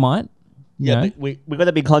people that might. Yeah, but we've got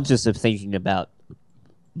to be conscious of thinking about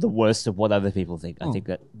the worst of what other people think. I think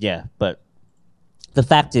that, but the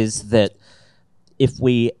fact is that if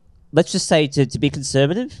we, let's just say to be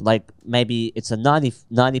conservative, like maybe it's a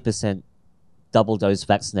 90% double dose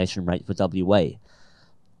vaccination rate for WA.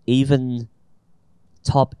 Even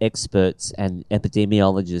top experts and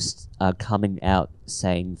epidemiologists are coming out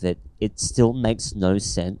saying that it still makes no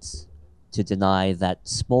sense to deny that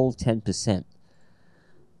small 10%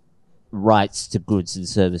 rights to goods and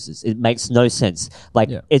services. It makes no sense. Like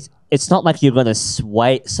it's not like you're going to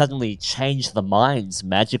suddenly change the minds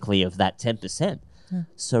magically of that 10%.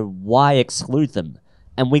 So why exclude them?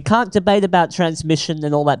 And we can't debate about transmission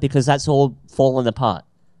and all that because that's all fallen apart.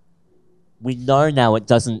 We know now it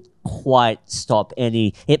doesn't quite stop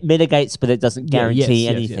any. It mitigates, but it doesn't guarantee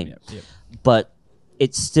anything. But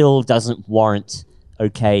it still doesn't warrant.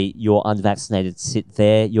 Okay, you're unvaccinated, sit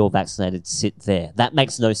there. You're vaccinated, sit there. That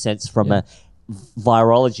makes no sense from a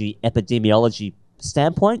virology, epidemiology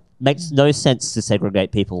standpoint. Makes no sense to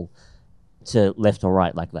segregate people to left or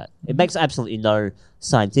right like that. It makes absolutely no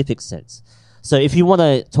scientific sense. So if you want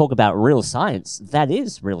to talk about real science, that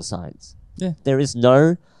is real science. Yeah. There is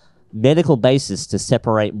no medical basis to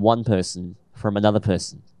separate one person from another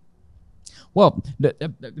person. Well,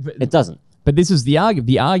 It doesn't. But this is the argument.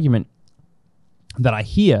 The argument that I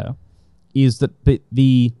hear is that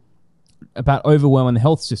about overwhelming the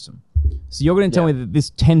health system. So you're going to tell me that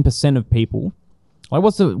this 10% of people, like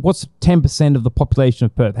what's 10% of the population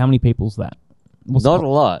of Perth? How many people's that? Not a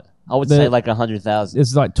lot. I would say like 100,000.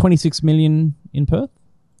 It's like 26 million in Perth.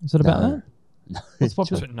 Is it about that? What's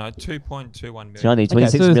population? No, 2.21 million. Johnny,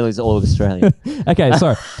 26 million is all of Australia. Okay,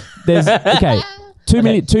 sorry. There's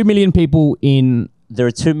 2 million people in. There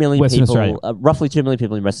are 2 million Western people, Australia. Roughly 2 million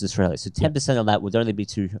people in Western Australia. So 10% of that would only be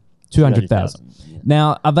 200,000. Yeah.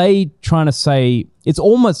 Now, are they trying to say it's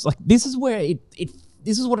almost like this is where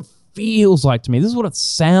this is what it feels like to me. This is what it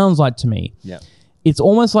sounds like to me. Yeah. It's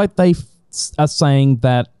almost like they are saying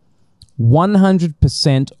that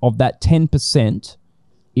 100% of that 10%,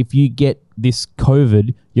 if you get this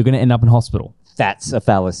COVID, you're going to end up in hospital. That's a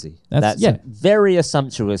fallacy. That's yeah. very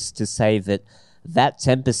assumptuous to say that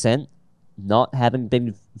 10% not having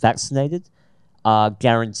been vaccinated are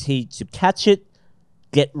guaranteed to catch it,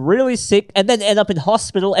 get really sick, and then end up in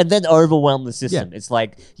hospital and then overwhelm the system. Yeah. It's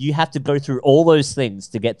like you have to go through all those things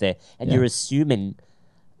to get there. And you're assuming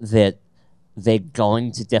that they're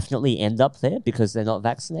going to definitely end up there because they're not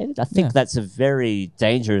vaccinated. I think that's a very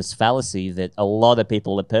dangerous fallacy that a lot of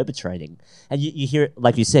people are perpetrating. And you hear,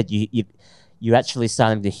 like you said, you're actually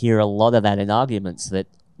starting to hear a lot of that in arguments that,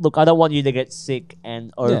 look, I don't want you to get sick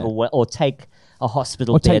and or take a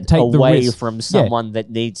hospital bed take away from someone that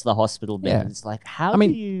needs the hospital bed. Yeah. And it's like, how I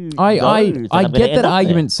mean, do you I know I I'm gonna get end that up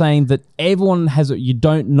argument saying that everyone has you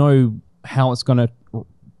don't know how it's going to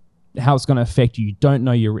affect you. You don't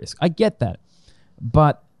know your risk. I get that.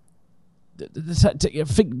 But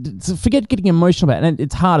forget getting emotional about it. And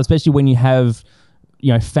it's hard, especially when you have,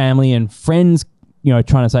 family and friends, trying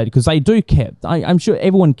to say it, because they do care. I'm sure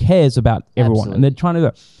everyone cares about everyone. Absolutely. And they're trying to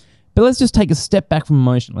go. But let's just take a step back from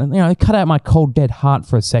emotional and, cut out my cold, dead heart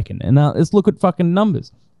for a second. And let's look at fucking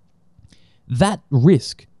numbers. That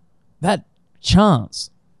risk, that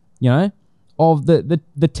chance, of the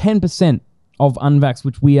 10% of unvax,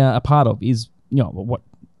 which we are a part of, is,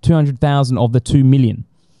 200,000 of the 2 million.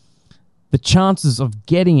 The chances of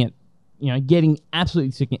getting it, getting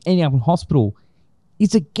absolutely sick and ending up in hospital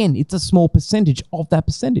is, again, it's a small percentage of that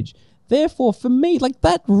percentage. Therefore, for me, like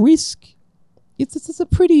that risk, it's a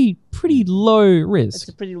pretty low risk. It's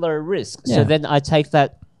a pretty low risk. Yeah. So then I take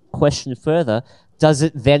that question further. Does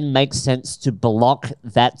it then make sense to block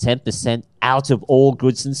that 10% out of all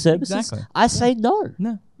goods and services? Exactly. I say no.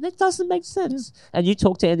 No. That doesn't make sense. And you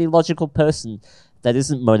talk to any logical person that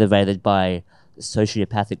isn't motivated by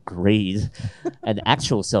sociopathic greed and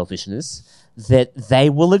actual selfishness, that they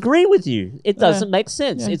will agree with you. It doesn't make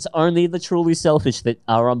sense. Yeah. It's only the truly selfish that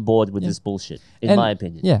are on board with this bullshit, in my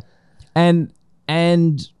opinion. Yeah, and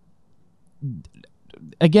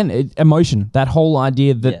again, emotion. That whole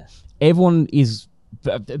idea that Yeah. everyone is.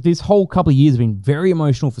 This whole couple of years have been very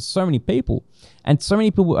emotional for so many people, and so many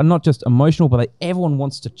people are not just emotional, but everyone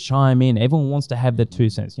wants to chime in. Everyone wants to have their 2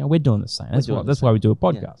 cents. We're doing the same. That's why we do a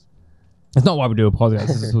podcast. It's not why we do a podcast.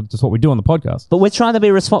 This is just what we do on the podcast. But we're trying to be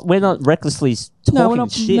responsible. We're not recklessly talking No, we're not.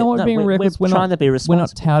 shit. No, we're being reckless. We're trying to be responsible. We're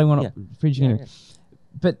not touting. We're not preaching. Yeah, anything.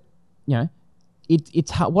 But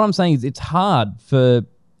it's hard. What I'm saying is, it's hard to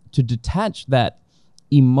detach that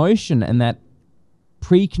emotion and that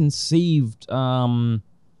preconceived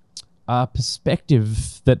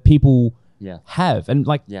perspective that people have. And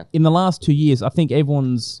in the last 2 years, I think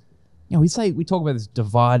everyone's. We talk about this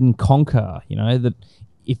divide and conquer. That.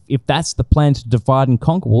 If that's the plan, to divide and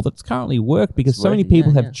conquer, well, that's currently worked because so many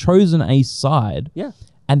people have chosen a side,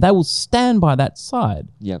 and they will stand by that side.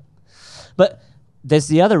 Yeah, but there's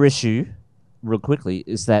the other issue, real quickly,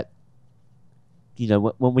 is that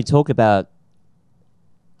when we talk about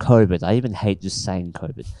COVID, I even hate just saying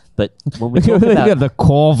COVID, but when we talk about the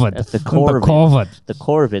COVID, the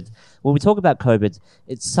core of it, when we talk about COVID,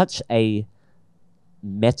 it's such a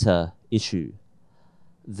meta issue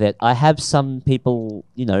that I have some people,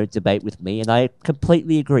 debate with me, and I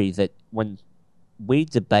completely agree that when we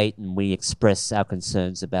debate and we express our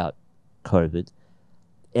concerns about COVID,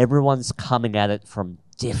 everyone's coming at it from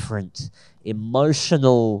different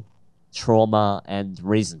emotional trauma and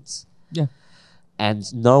reasons. Yeah.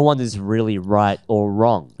 And no one is really right or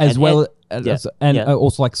wrong.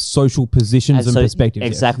 Also like social positions and perspectives.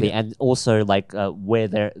 Exactly. Yeah. And also where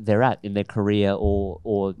they're at in their career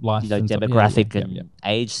or life and stuff. demographic and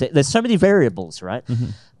age. There's so many variables, right?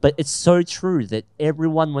 Mm-hmm. But it's so true that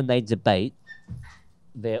everyone, when they debate,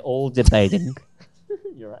 they're all debating.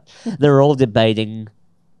 You're right. They're all debating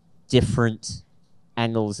different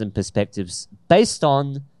angles and perspectives based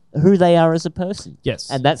on who they are as a person. Yes.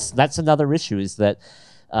 And that's another issue, is that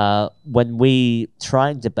when we try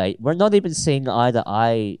and debate, we're not even seeing eye to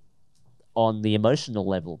eye on the emotional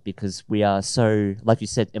level, because we are so, like you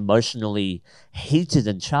said, emotionally heated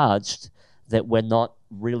and charged that we're not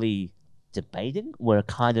really debating. We're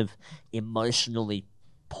kind of emotionally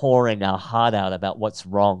pouring our heart out about what's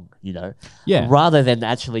wrong, rather than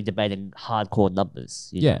actually debating hardcore numbers.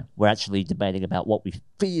 you know. We're actually debating about what we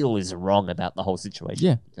feel is wrong about the whole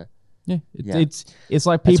situation. It's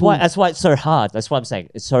like people. That's why it's so hard. That's why I'm saying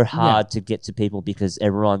it's so hard to get to people, because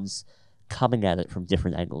everyone's coming at it from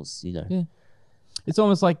different angles. It's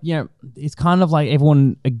almost like it's kind of like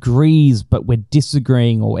everyone agrees, but we're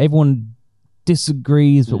disagreeing, or everyone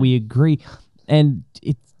disagrees, but we agree, and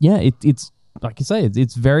it's like you say,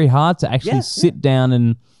 it's very hard to actually sit down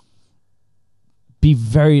and be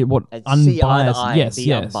very unbiased. See eye to eye, yes,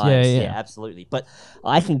 be unbiased. Yeah, absolutely. But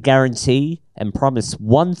I can guarantee and promise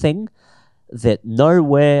one thing, that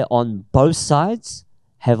nowhere on both sides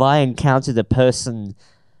have I encountered a person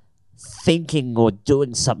thinking or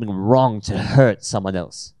doing something wrong to hurt someone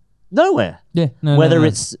else. Nowhere. Yeah. Whether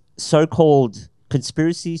it's so-called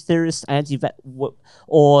conspiracy theorists,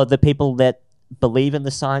 or the people that believe in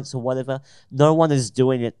the science or whatever, no one is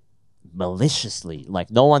doing it maliciously.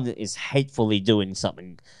 No one is hatefully doing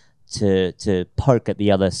something to poke at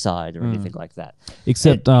the other side or anything like that.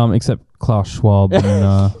 Except Klaus Schwab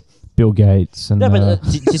and Bill Gates and. No, but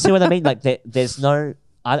do you see what I mean? There's no.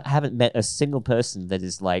 I haven't met a single person that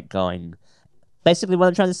is going. Basically, what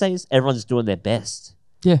I'm trying to say is everyone's doing their best.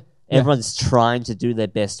 Yeah. Everyone's trying to do their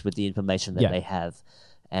best with the information that they have,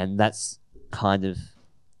 and that's kind of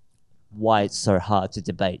why it's so hard to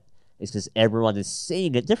debate. It's because everyone is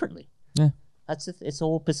seeing it differently. Yeah. It's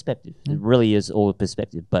all perspective. It really is all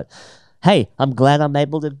perspective. But hey, I'm glad I'm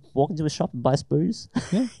able to walk into a shop and buy sprues,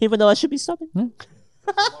 even though I should be stopping.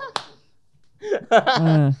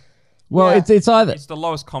 Well, it's either It's the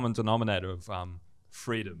lowest common denominator of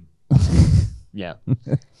freedom. Yeah.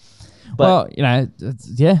 well, I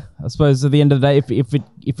suppose at the end of the day,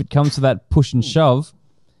 if it comes to that push and shove,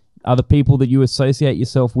 are the people that you associate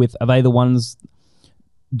yourself with, are they the ones?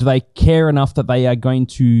 Do they care enough that they are going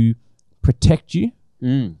to protect you,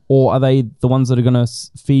 or are they the ones that are going to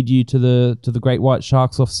feed you to the great white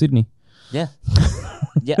sharks off Sydney? Yeah.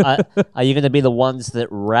 Are you going to be the ones that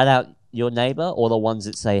rat out your neighbor, or the ones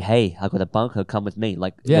that say, "Hey, I got a bunker, come with me"?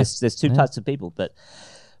 There's two types of people. But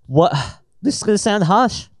what? This is going to sound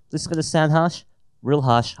harsh. Real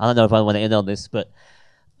harsh. I don't know if I want to end on this, but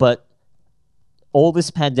all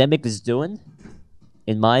this pandemic is doing,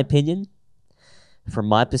 in my opinion, from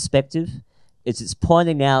my perspective, it's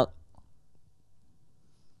pointing out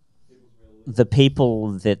the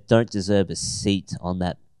people that don't deserve a seat on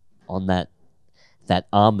that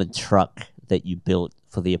armored truck that you built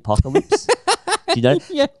for the apocalypse. You know?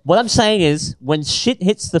 Yeah. What I'm saying is, when shit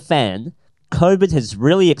hits the fan, COVID has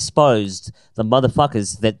really exposed the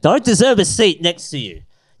motherfuckers that don't deserve a seat next to you.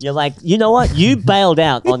 You're like, you know what? You bailed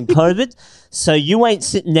out on COVID, so you ain't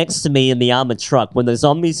sitting next to me in the armored truck. When the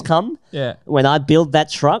zombies come, Yeah. when I build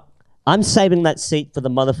that truck, I'm saving that seat for the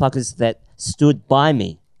motherfuckers that stood by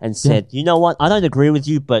me and said, you know what? I don't agree with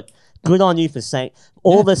you, but good on you for saying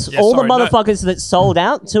all the sorry, motherfuckers that sold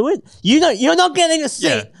out to it. You're not getting a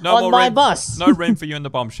seat no on more my room, bus. No room for you in the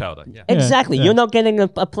bomb shelter. Yeah. Exactly. yeah. You're not getting a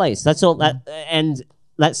place. That's all that. And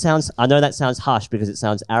that sounds, I know that sounds harsh because it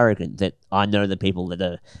sounds arrogant that I know the people that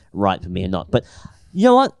are right for me or not. But you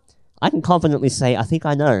know what? I can confidently say, I think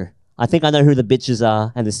I know who the bitches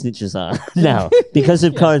are and the snitches are now because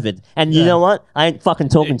of COVID. And you know what? I ain't fucking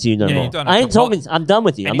talking to you no Yeah, you more. don't have I ain't to talking. I'm done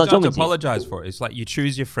with you. And I'm you not don't talking have to to you. apologize for it. It's like you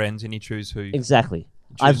choose your friends and you choose who. Exactly.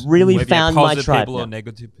 choose I've really whether you're found my positive tribe. people now. or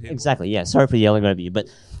negative people. Exactly. Yeah. Sorry for yelling over you, but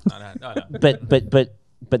No.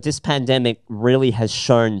 but this pandemic really has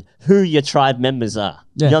shown who your tribe members are.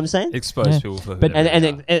 Yeah. You know what I'm saying? Expose people for who But- they And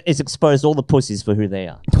really it's exposed all the pussies for who they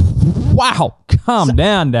are. Wow. Calm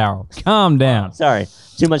down, Daryl. Calm down. Sorry,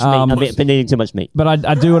 too much meat. I've been eating too much meat. But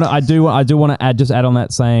I do want to add on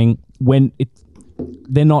that saying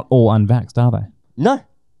they're not all unvaxxed, are they? No,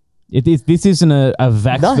 This isn't a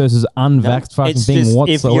vax No. versus unvaxxed fucking it's thing just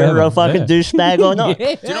whatsoever. if you're a fucking Yeah. douchebag or not.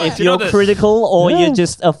 Yeah. Do you know- If do you know you're that critical or Yeah. you're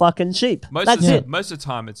just a fucking sheep. That's it. Most of the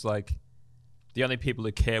time, it's like the only people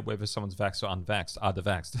who care whether someone's vaxxed or unvaxxed are the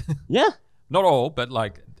vaxxed. Yeah, Not all, but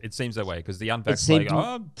like it seems that way because the it unvaxxed, seems like,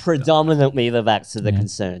 oh, predominantly the vax are the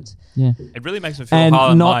concerned. Yeah. it really makes me feel And high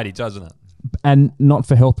and not- mighty, doesn't it? And not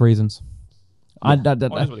for health reasons. I just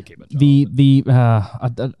want to keep my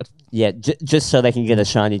job. Yeah, just so they can get a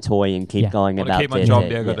shiny toy and keep Yeah. going I want to about keep my their job.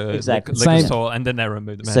 day. Yeah, got to exactly. lick Same- a soul, and then they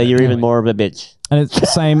remove the man. So you're even more of a bitch. and it's the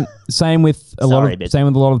same with a lot Sorry, of bitch. same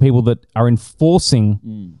with a lot of people that are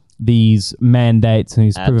enforcing these mandates and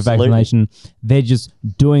these proof of Absolutely. vaccination. They're just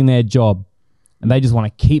doing their job, and they just want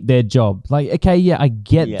to keep their job. Like, okay, yeah, I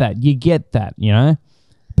get Yeah. that. You get that, you know.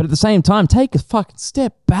 But at the same time, take a fucking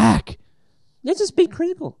step back. Yeah, just be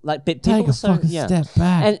critical. Like, but Take people a so, fucking yeah. step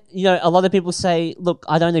back. And you know, a lot of people say, "Look,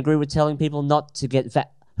 I don't agree with telling people not to get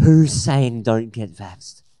Who's saying don't get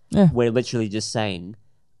vaxxed? Yeah. We're literally just saying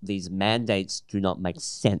these mandates do not make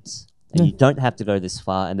sense, and you don't have to go this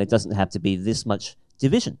far, and there doesn't have to be this much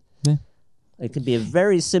division. Yeah. It can be a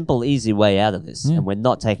very simple, easy way out of this, and we're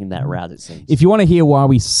not taking that route. It seems. If you want to hear why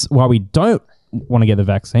we don't want to get the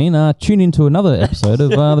vaccine, tune into another episode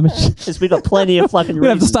of the Mission. Because we got plenty of fucking. We'll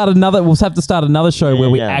have to start another. We'll have to start another show where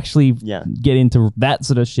we yeah. actually Yeah. get into that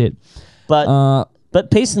sort of shit. But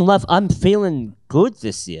peace and love. I'm feeling good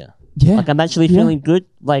this year. Yeah. Like I'm actually Yeah. feeling good.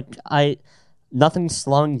 Like nothing's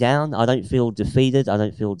slowing down. I don't feel defeated. I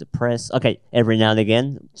don't feel depressed. Okay, every now and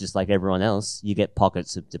again, just like everyone else, you get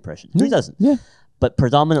pockets of depression. Who doesn't? Yeah. But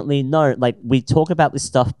predominantly, no. Like we talk about this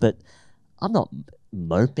stuff, but I'm not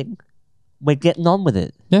moping. We're getting on with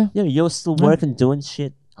it. Yeah. You know, you're still working, doing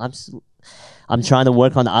shit. I'm trying to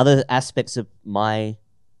work on other aspects of my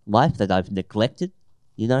life that I've neglected.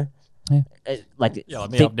 You know. Yeah. Like Yeah, I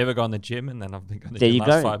mean, think- I've never gone to the gym, and then I've been going to the there gym you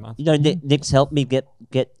last go. 5 months. You know, Nick's helped me get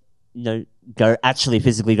go actually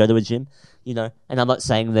physically go to a gym. You know, and I'm not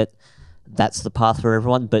saying that that's the path for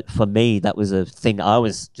everyone, but for me, that was a thing I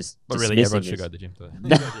was just. But really, everyone dismissing should as- go to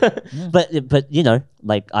the gym. But you know,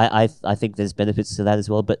 like I think there's benefits to that as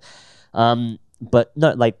well. But no,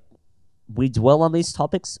 like we dwell on these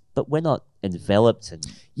topics, but we're not enveloped and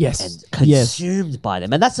Yes. consumed by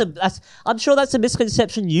them. And that's I'm sure that's a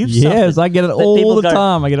misconception you've Yes, suffered. I get it that all people the go,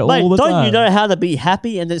 time. I get it "Mate, all the don't time. you know how to be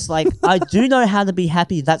happy? And it's like, I do know how to be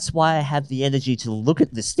happy. That's why I have the energy to look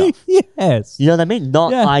at this stuff. Yes. You know what I mean?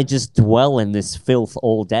 Not Yeah. I just dwell in this filth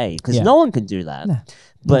all day because Yeah. no one can do that.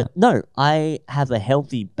 But no, I have a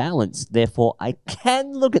healthy balance. Therefore, I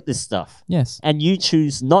can look at this stuff. Yes. And you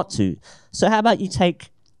choose not to. So how about you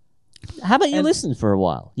listen for a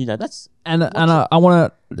while? You know, that's And I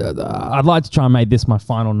want to. I'd like to try and make this my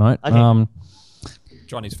final note. Okay.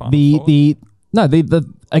 Johnny's final thought. the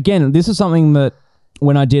again, this is something that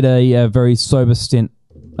when I did a very sober stint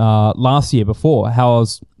last year before, how I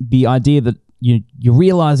was the idea that you're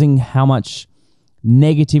realizing how much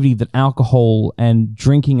negativity that alcohol and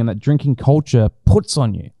drinking and that drinking culture puts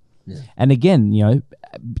on you. And again,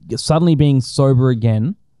 suddenly being sober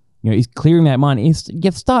again, is clearing that mind.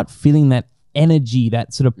 You start feeling that energy,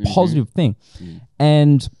 that sort of positive thing.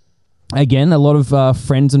 And again, a lot of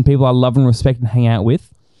friends and people I love and respect and hang out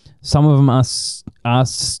with, some of them are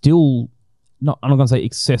still not. I'm not going to say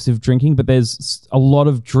excessive drinking, but there's a lot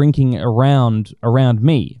of drinking around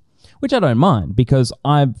me, which I don't mind because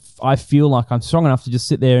I feel like I'm strong enough to just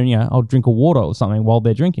sit there and I'll drink a water or something while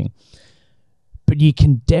they're drinking. But you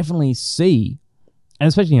can definitely see, and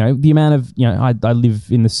especially the amount of I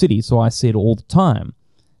live in the city, so I see it all the time.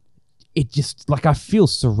 It just like I feel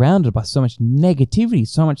surrounded by so much negativity,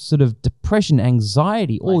 so much sort of depression,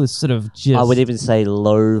 anxiety, all this sort of just. I would even say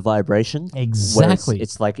low vibration. Exactly.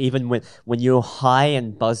 It's like even when you're high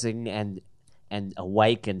and buzzing and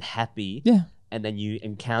awake and happy, and then you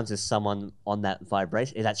encounter someone on that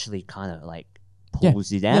vibration, it actually kind of like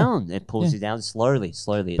pulls you down. It pulls you down slowly.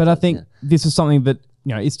 But I think this is something that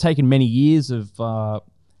it's taken many years of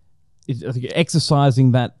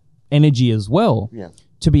exercising that energy as well. Yeah.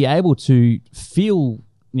 To be able to feel,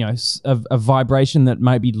 a vibration that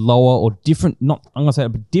may be lower or different, I'm going to say it,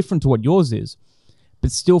 but different to what yours is,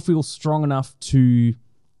 but still feel strong enough to,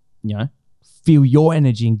 feel your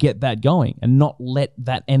energy and get that going and not let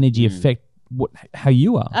that energy affect how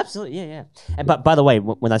you are. Absolutely, yeah. And but by the way,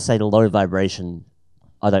 when I say the low vibration,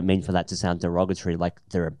 I don't mean for that to sound derogatory, like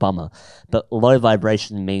they're a bummer, but low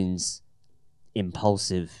vibration means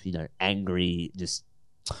impulsive, angry, just.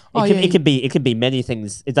 It can be many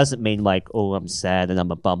things. It doesn't mean like, oh, I'm sad and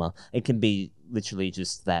I'm a bummer. It can be literally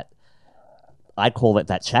just that. I call it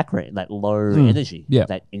that chakra, that low energy,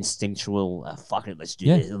 that instinctual. Fuck it, let's do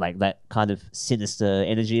this. Like that kind of sinister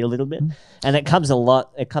energy a little bit, and it comes a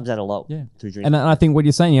lot. It comes out a lot through drinking. And I think what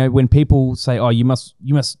you're saying, when people say, "Oh, you must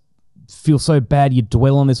feel so bad, you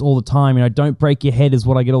dwell on this all the time," don't break your head is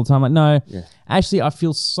what I get all the time. Like, no, actually, I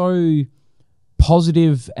feel so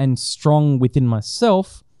positive and strong within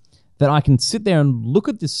myself that I can sit there and look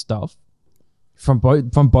at this stuff from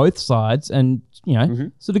both sides and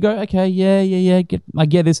sort of go, okay, I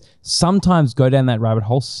get this. Sometimes go down that rabbit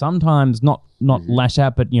hole. Sometimes not lash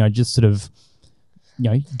out, but just sort of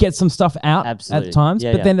get some stuff out at times.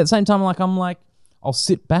 But then at the same time, I'll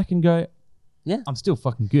sit back and go, I'm still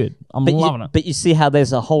fucking good. I'm loving it. But you see how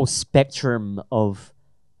there's a whole spectrum of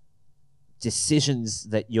decisions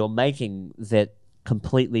that you're making that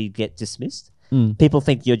completely get dismissed. People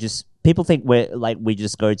think we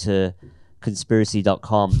just go to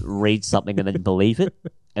conspiracy.com, read something and then believe it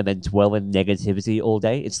and then dwell in negativity all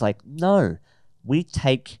day. It's like, no, we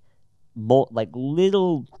take more like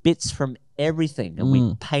little bits from everything and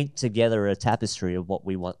we paint together a tapestry of what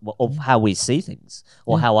we want, of how we see things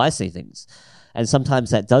or how I see things. And sometimes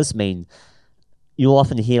that does mean you'll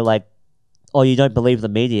often hear like, oh, you don't believe the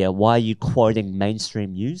media. Why are you quoting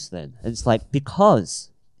mainstream news then? And it's like, because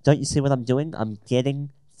don't you see what I'm doing? I'm getting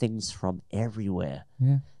things from everywhere.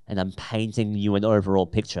 Yeah. And I'm painting you an overall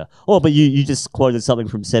picture. Oh, but you just quoted something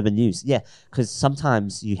from 7 News. Yeah, because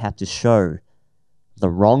sometimes you have to show the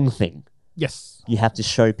wrong thing. Yes. You have to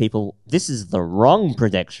show people this is the wrong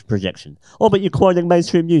projection. Oh, but you're quoting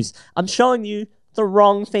mainstream news. I'm showing you the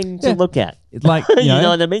wrong thing to look at. It's like, you know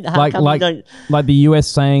what I mean? How come you don't... like the US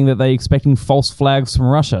saying that they're expecting false flags from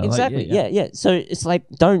Russia. Exactly. Yeah. So it's like,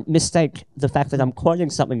 don't mistake the fact that I'm quoting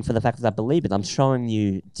something for the fact that I believe it. I'm showing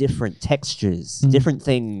you different textures, different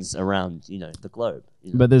things around, the globe.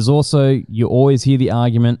 But there's also, you always hear the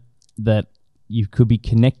argument that you could be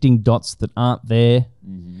connecting dots that aren't there.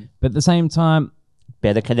 But at the same time,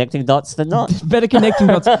 better connecting dots than not. Better connecting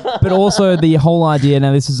dots. But also the whole idea,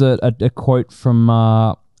 now this is a quote from,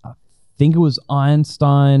 I think it was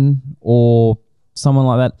Einstein or someone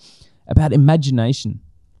like that, about imagination.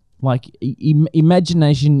 Like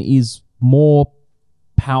imagination is more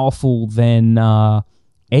powerful than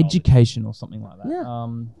education or something like that. Yeah.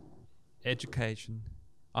 Education.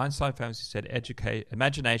 Einstein famously said,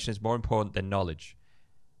 imagination is more important than knowledge.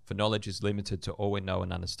 For knowledge is limited to all we know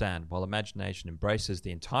and understand, while imagination embraces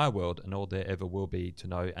the entire world and all there ever will be to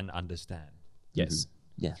know and understand. Yes.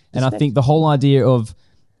 Yeah. And I think the whole idea of,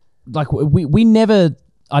 like, we never,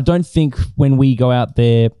 I don't think when we go out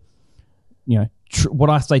there, what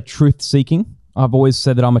I say truth seeking, I've always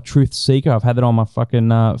said that I'm a truth seeker. I've had that on my fucking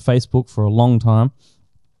Facebook for a long time,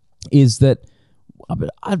 is that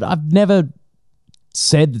I've never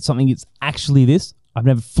said that something is actually this. I've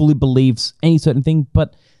never fully believed any certain thing,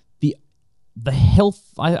 but the health,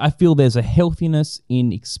 I feel there's a healthiness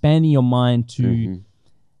in expanding your mind to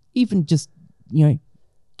even just,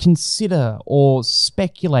 consider or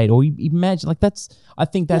speculate or imagine. Like I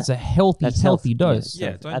think that's a healthy dose.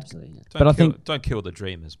 Yeah, absolutely. Don't kill the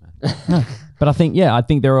dreamers, man. But I think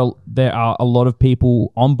there are a lot of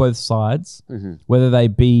people on both sides, whether they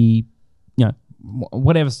be,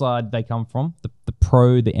 whatever side they come from, the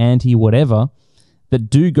pro, the anti, whatever, that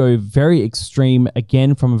do go very extreme,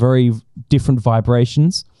 again, from very different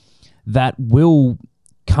vibrations, that will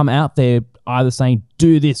come out there either saying,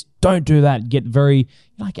 do this, don't do that, get very,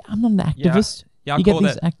 like, I'm not an activist. Yeah, you get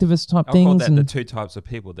these activist type I'll things. call that and the two types of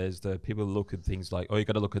people. There's the people who look at things like, oh, you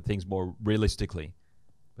got to look at things more realistically.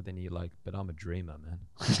 But then you're like, but I'm a dreamer,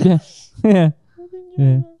 man. yeah.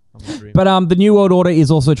 I'm a dreamer. But the New World Order is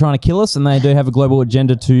also trying to kill us, and they do have a global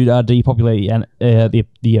agenda to depopulate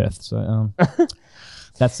the Earth. So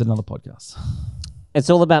that's another podcast. It's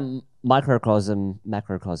all about microcosm,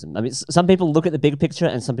 macrocosm. I mean, some people look at the big picture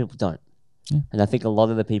and some people don't. Yeah. And I think a lot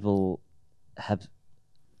of the people have,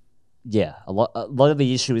 a lot of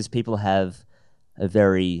the issue is people have a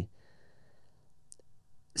very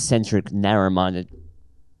centric, narrow-minded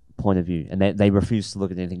point of view, and they refuse to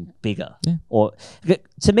look at anything bigger. Yeah. Or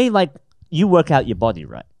to me, like, you work out your body,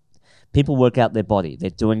 right? People work out their body. They're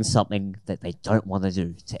doing something that they don't want to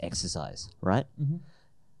do to exercise, right? Mm-hmm.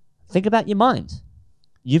 Think about your mind.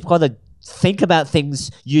 You've got to think about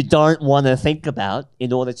things you don't want to think about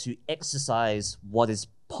in order to exercise what is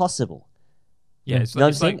possible. Yeah, it's You know what I'm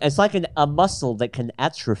it's saying? like It's like a muscle that can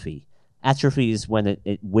atrophy. Atrophy is when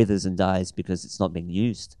it withers and dies because it's not being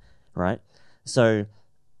used, right? So,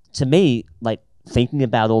 to me, like, thinking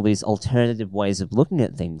about all these alternative ways of looking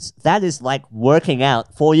at things, that is like working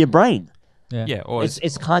out for your brain. yeah, or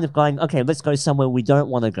It's kind of going, okay, let's go somewhere we don't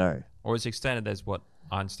want to go. or it's extended as what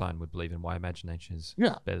Einstein would believe in, why imagination is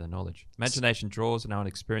Yeah. better than knowledge. Imagination draws on our own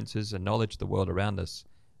experiences and knowledge of the world around us,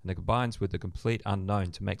 and it combines with the complete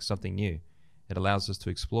unknown to make something new. It allows us to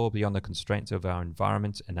explore beyond the constraints of our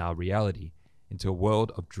environment and our reality into a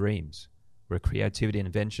world of dreams, where creativity and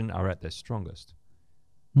invention are at their strongest.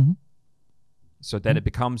 Mm-hmm. So that it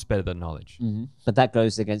becomes better than knowledge. Mm-hmm. But that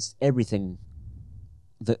goes against everything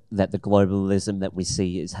that the globalism that we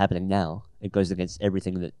see is happening now. It goes against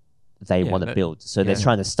everything that they want to that- build. So they're yeah.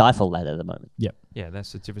 trying to stifle that at the moment. Yeah,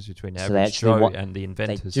 that's the difference between So they average actually Joe want- and the They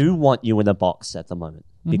inventors. do want you in a box at the moment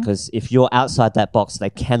because if you're outside that box, they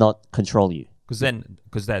cannot control you. Because then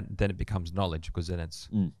it becomes knowledge. Because then it's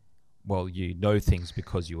well, you know things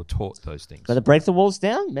because you were taught those things. Got to break the walls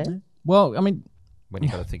down, man. Well, I mean, When you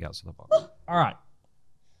got to think outside the box. all right.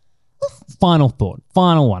 Final thought.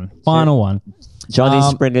 Final one. Johnny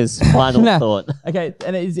Springer's final No. thought. Okay,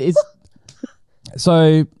 and it's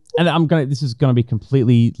so, and this is gonna be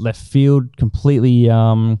completely left field, completely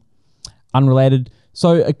unrelated.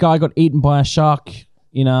 So a guy got eaten by a shark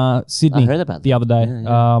in Sydney I heard about the that. other day,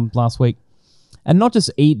 last week, and not just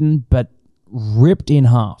eaten, but ripped in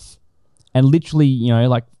half, and literally,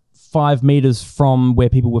 like 5 meters from where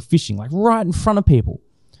people were fishing, like right in front of people.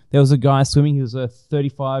 There was a guy swimming. He was a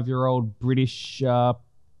 35-year-old British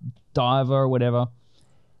diver or whatever.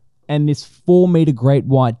 And this 4-meter great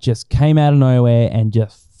white just came out of nowhere and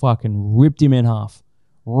just fucking ripped him in half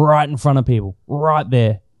right in front of people, right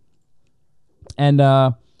there. And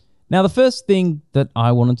now the first thing that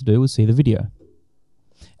I wanted to do was see the video.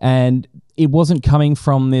 And it wasn't coming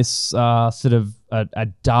from this sort of a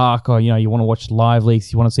dark or, you want to watch live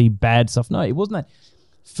leaks, you want to see bad stuff. No, it wasn't that.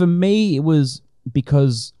 For me, it was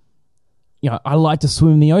because, I like to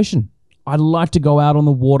swim in the ocean. I like to go out on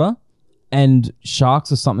the water, and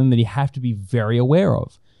sharks are something that you have to be very aware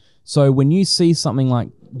of. So when you see something like,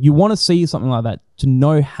 you want to see something like that to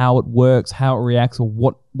know how it works, how it reacts, or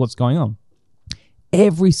what's going on.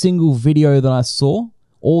 Every single video that I saw,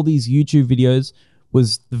 all these YouTube videos,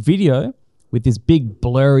 was the video with this big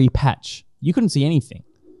blurry patch. You couldn't see anything.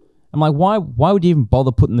 I'm like, why would you even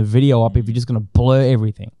bother putting the video up if you're just going to blur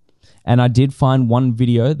everything? And I did find one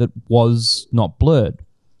video that was not blurred,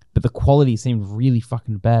 but the quality seemed really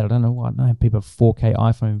fucking bad. I don't know why. I know how people have 4K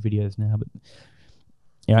iPhone videos now, but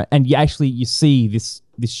and you see this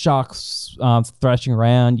shark thrashing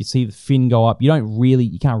around. You see the fin go up. You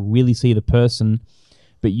can't really see the person,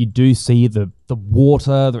 but you do see the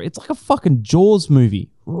water. It's like a fucking Jaws movie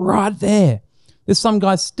right there. There's some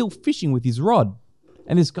guy still fishing with his rod,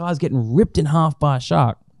 and this guy's getting ripped in half by a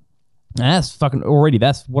shark. And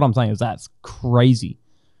that's what I'm saying is that's crazy.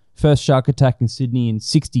 First shark attack in Sydney in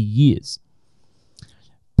 60 years.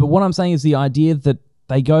 But what I'm saying is the idea that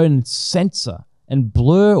they go and censor and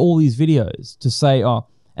blur all these videos to say,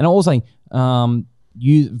 and also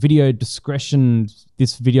use video discretion,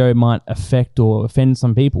 this video might affect or offend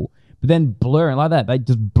some people. But then blurring like that, they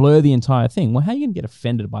just blur the entire thing. Well, how are you going to get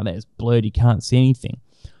offended by that? It's blurred, you can't see anything.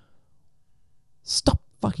 Stop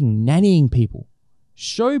fucking nannying people.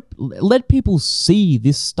 Let people see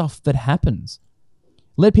this stuff that happens.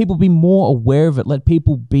 Let people be more aware of it. Let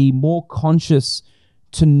people be more conscious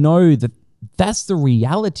to know that that's the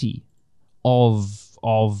reality of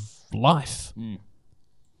life.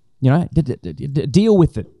 Deal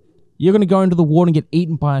with it. You're going to go into the water and get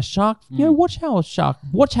eaten by a shark. Watch how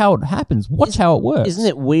it happens. Watch how it works. Isn't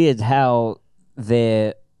it weird how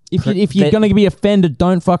they're If you're going to be offended,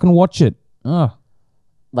 don't fucking watch it. Oh.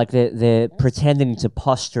 like they're pretending to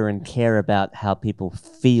posture and care about how people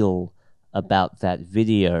feel about that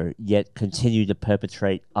video, yet continue to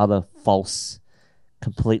perpetrate other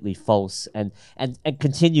completely false, and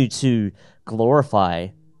continue to glorify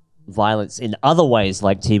violence in other ways,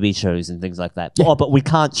 like TV shows and things like that. Oh, but we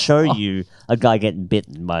can't show you a guy getting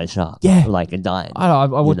bitten by a shark, and dying. I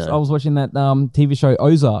was watching that TV show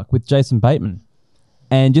Ozark with Jason Bateman,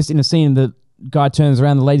 and just in a scene, the guy turns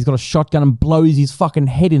around, the lady's got a shotgun and blows his fucking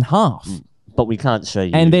head in half. But we can't show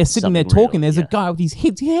you. And they're sitting there talking. Real, There's a guy with his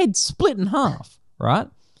head split in half, right?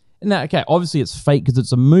 And now, okay, obviously it's fake because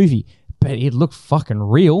it's a movie, but it looked fucking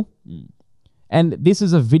real. And this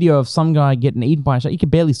is a video of some guy getting eaten by a shark. You can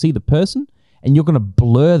barely see the person, and you're going to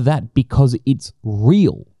blur that because it's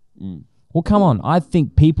real. Well, come on. I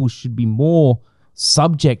think people should be more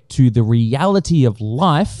subject to the reality of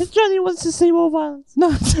life. Johnny wants to see more violence.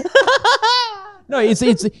 No. No,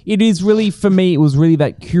 it is really, for me, it was really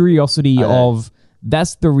that curiosity of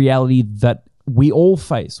that's the reality that we all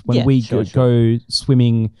face when we go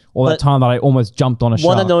swimming, or that time that I almost jumped on a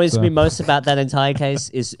shark. What annoys me most about that entire case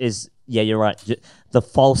is you're right, the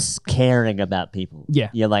false caring about people. Yeah.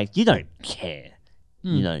 You're like, you don't care.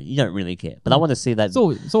 You know, you don't really care. But I want to see that.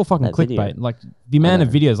 It's all fucking clickbait. Video. Like the amount of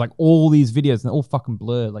videos, like all these videos, and they're all fucking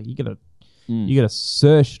blurred. Like you gotta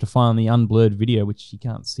search to find the unblurred video, which you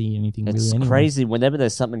can't see anything. It's really anyway. Crazy. Whenever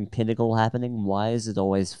there's something pinnacle happening, why is it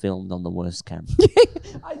always filmed on the worst camera?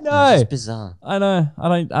 I know. It's just bizarre. I know.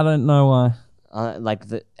 I don't know why.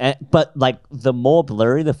 But the more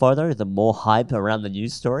blurry the photo, the more hype around the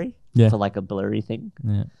news story for like a blurry thing.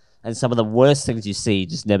 Yeah. And some of the worst things you see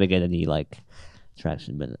just never get any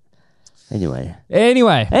traction. But anyway,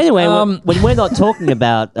 when we're not talking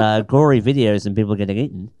about gory videos and people getting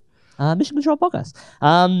eaten, Mission Control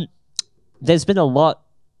Podcast. There's been a lot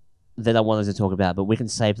that I wanted to talk about, but we can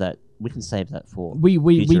save that. We can save that for. We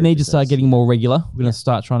need to start getting more regular. We're going to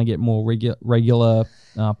start trying to get more regular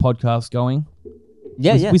podcasts going.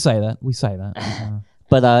 We say that.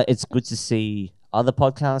 But it's good to see other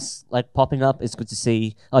podcasts popping up. It's good to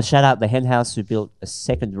see. Shout out the Hen House who built a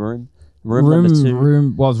second room. Room number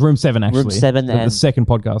 2. Well, it was room 7 actually. Room 7 and the second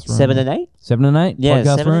podcast room. 7 and 8. 7 and 8. Yeah,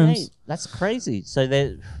 podcast 7 rooms. and 8. That's crazy. So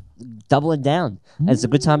they're doubling down. And it's a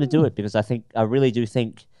good time to do it because I really do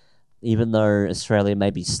think, even though Australia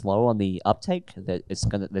may be slow on the uptake, that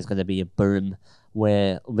there's gonna be a boom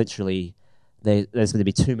where literally there's gonna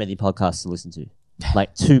be too many podcasts to listen to,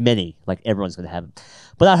 too many, everyone's gonna have them.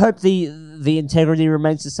 But I hope the integrity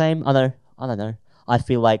remains the same. I don't know. I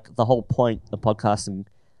feel like the whole point of podcasting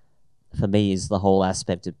for me is the whole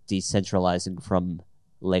aspect of decentralizing from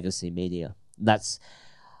legacy media.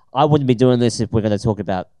 I wouldn't be doing this if we're going to talk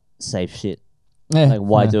about safe shit. Yeah,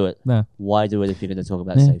 why do it? No. Why do it if you're going to talk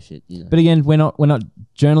about safe shit? You know? But again, we're not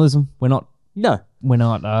journalism. We're not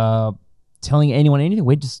telling anyone anything.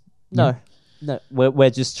 We're just no. We're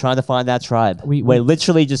just trying to find our tribe. We're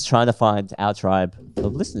literally just trying to find our tribe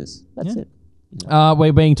of listeners. That's it.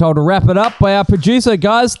 We're being told to wrap it up by our producer,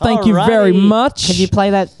 guys. Thank you very much. Can you play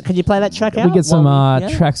that track out? We get some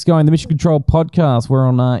tracks going. The Mission Control Podcast. We're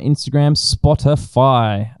on Instagram,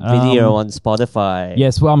 Spotify. Video on Spotify.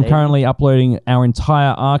 Yes, well, I'm currently uploading our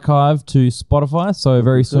entire archive to Spotify, so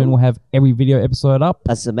very soon we'll have every video episode up.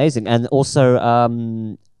 That's amazing. And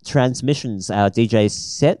also transmissions, our DJ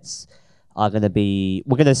sets are going to be...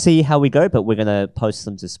 We're going to see how we go, but we're going to post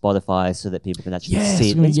them to Spotify so that people can actually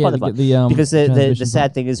see it in Spotify. Because the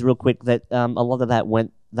sad thing is, real quick, that a lot of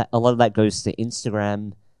that goes to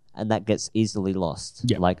Instagram, and that gets easily lost.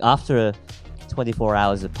 Yeah. After 24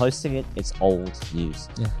 hours of posting it, it's old news.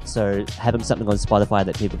 Yeah. So having something on Spotify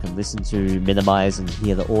that people can listen to, minimize, and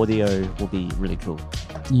hear the audio will be really cool.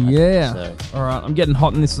 Yeah. All right, I'm getting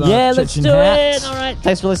hot in this. Let's do it. All right.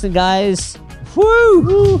 Thanks for listening, guys.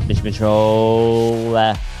 Woo! Mission Control.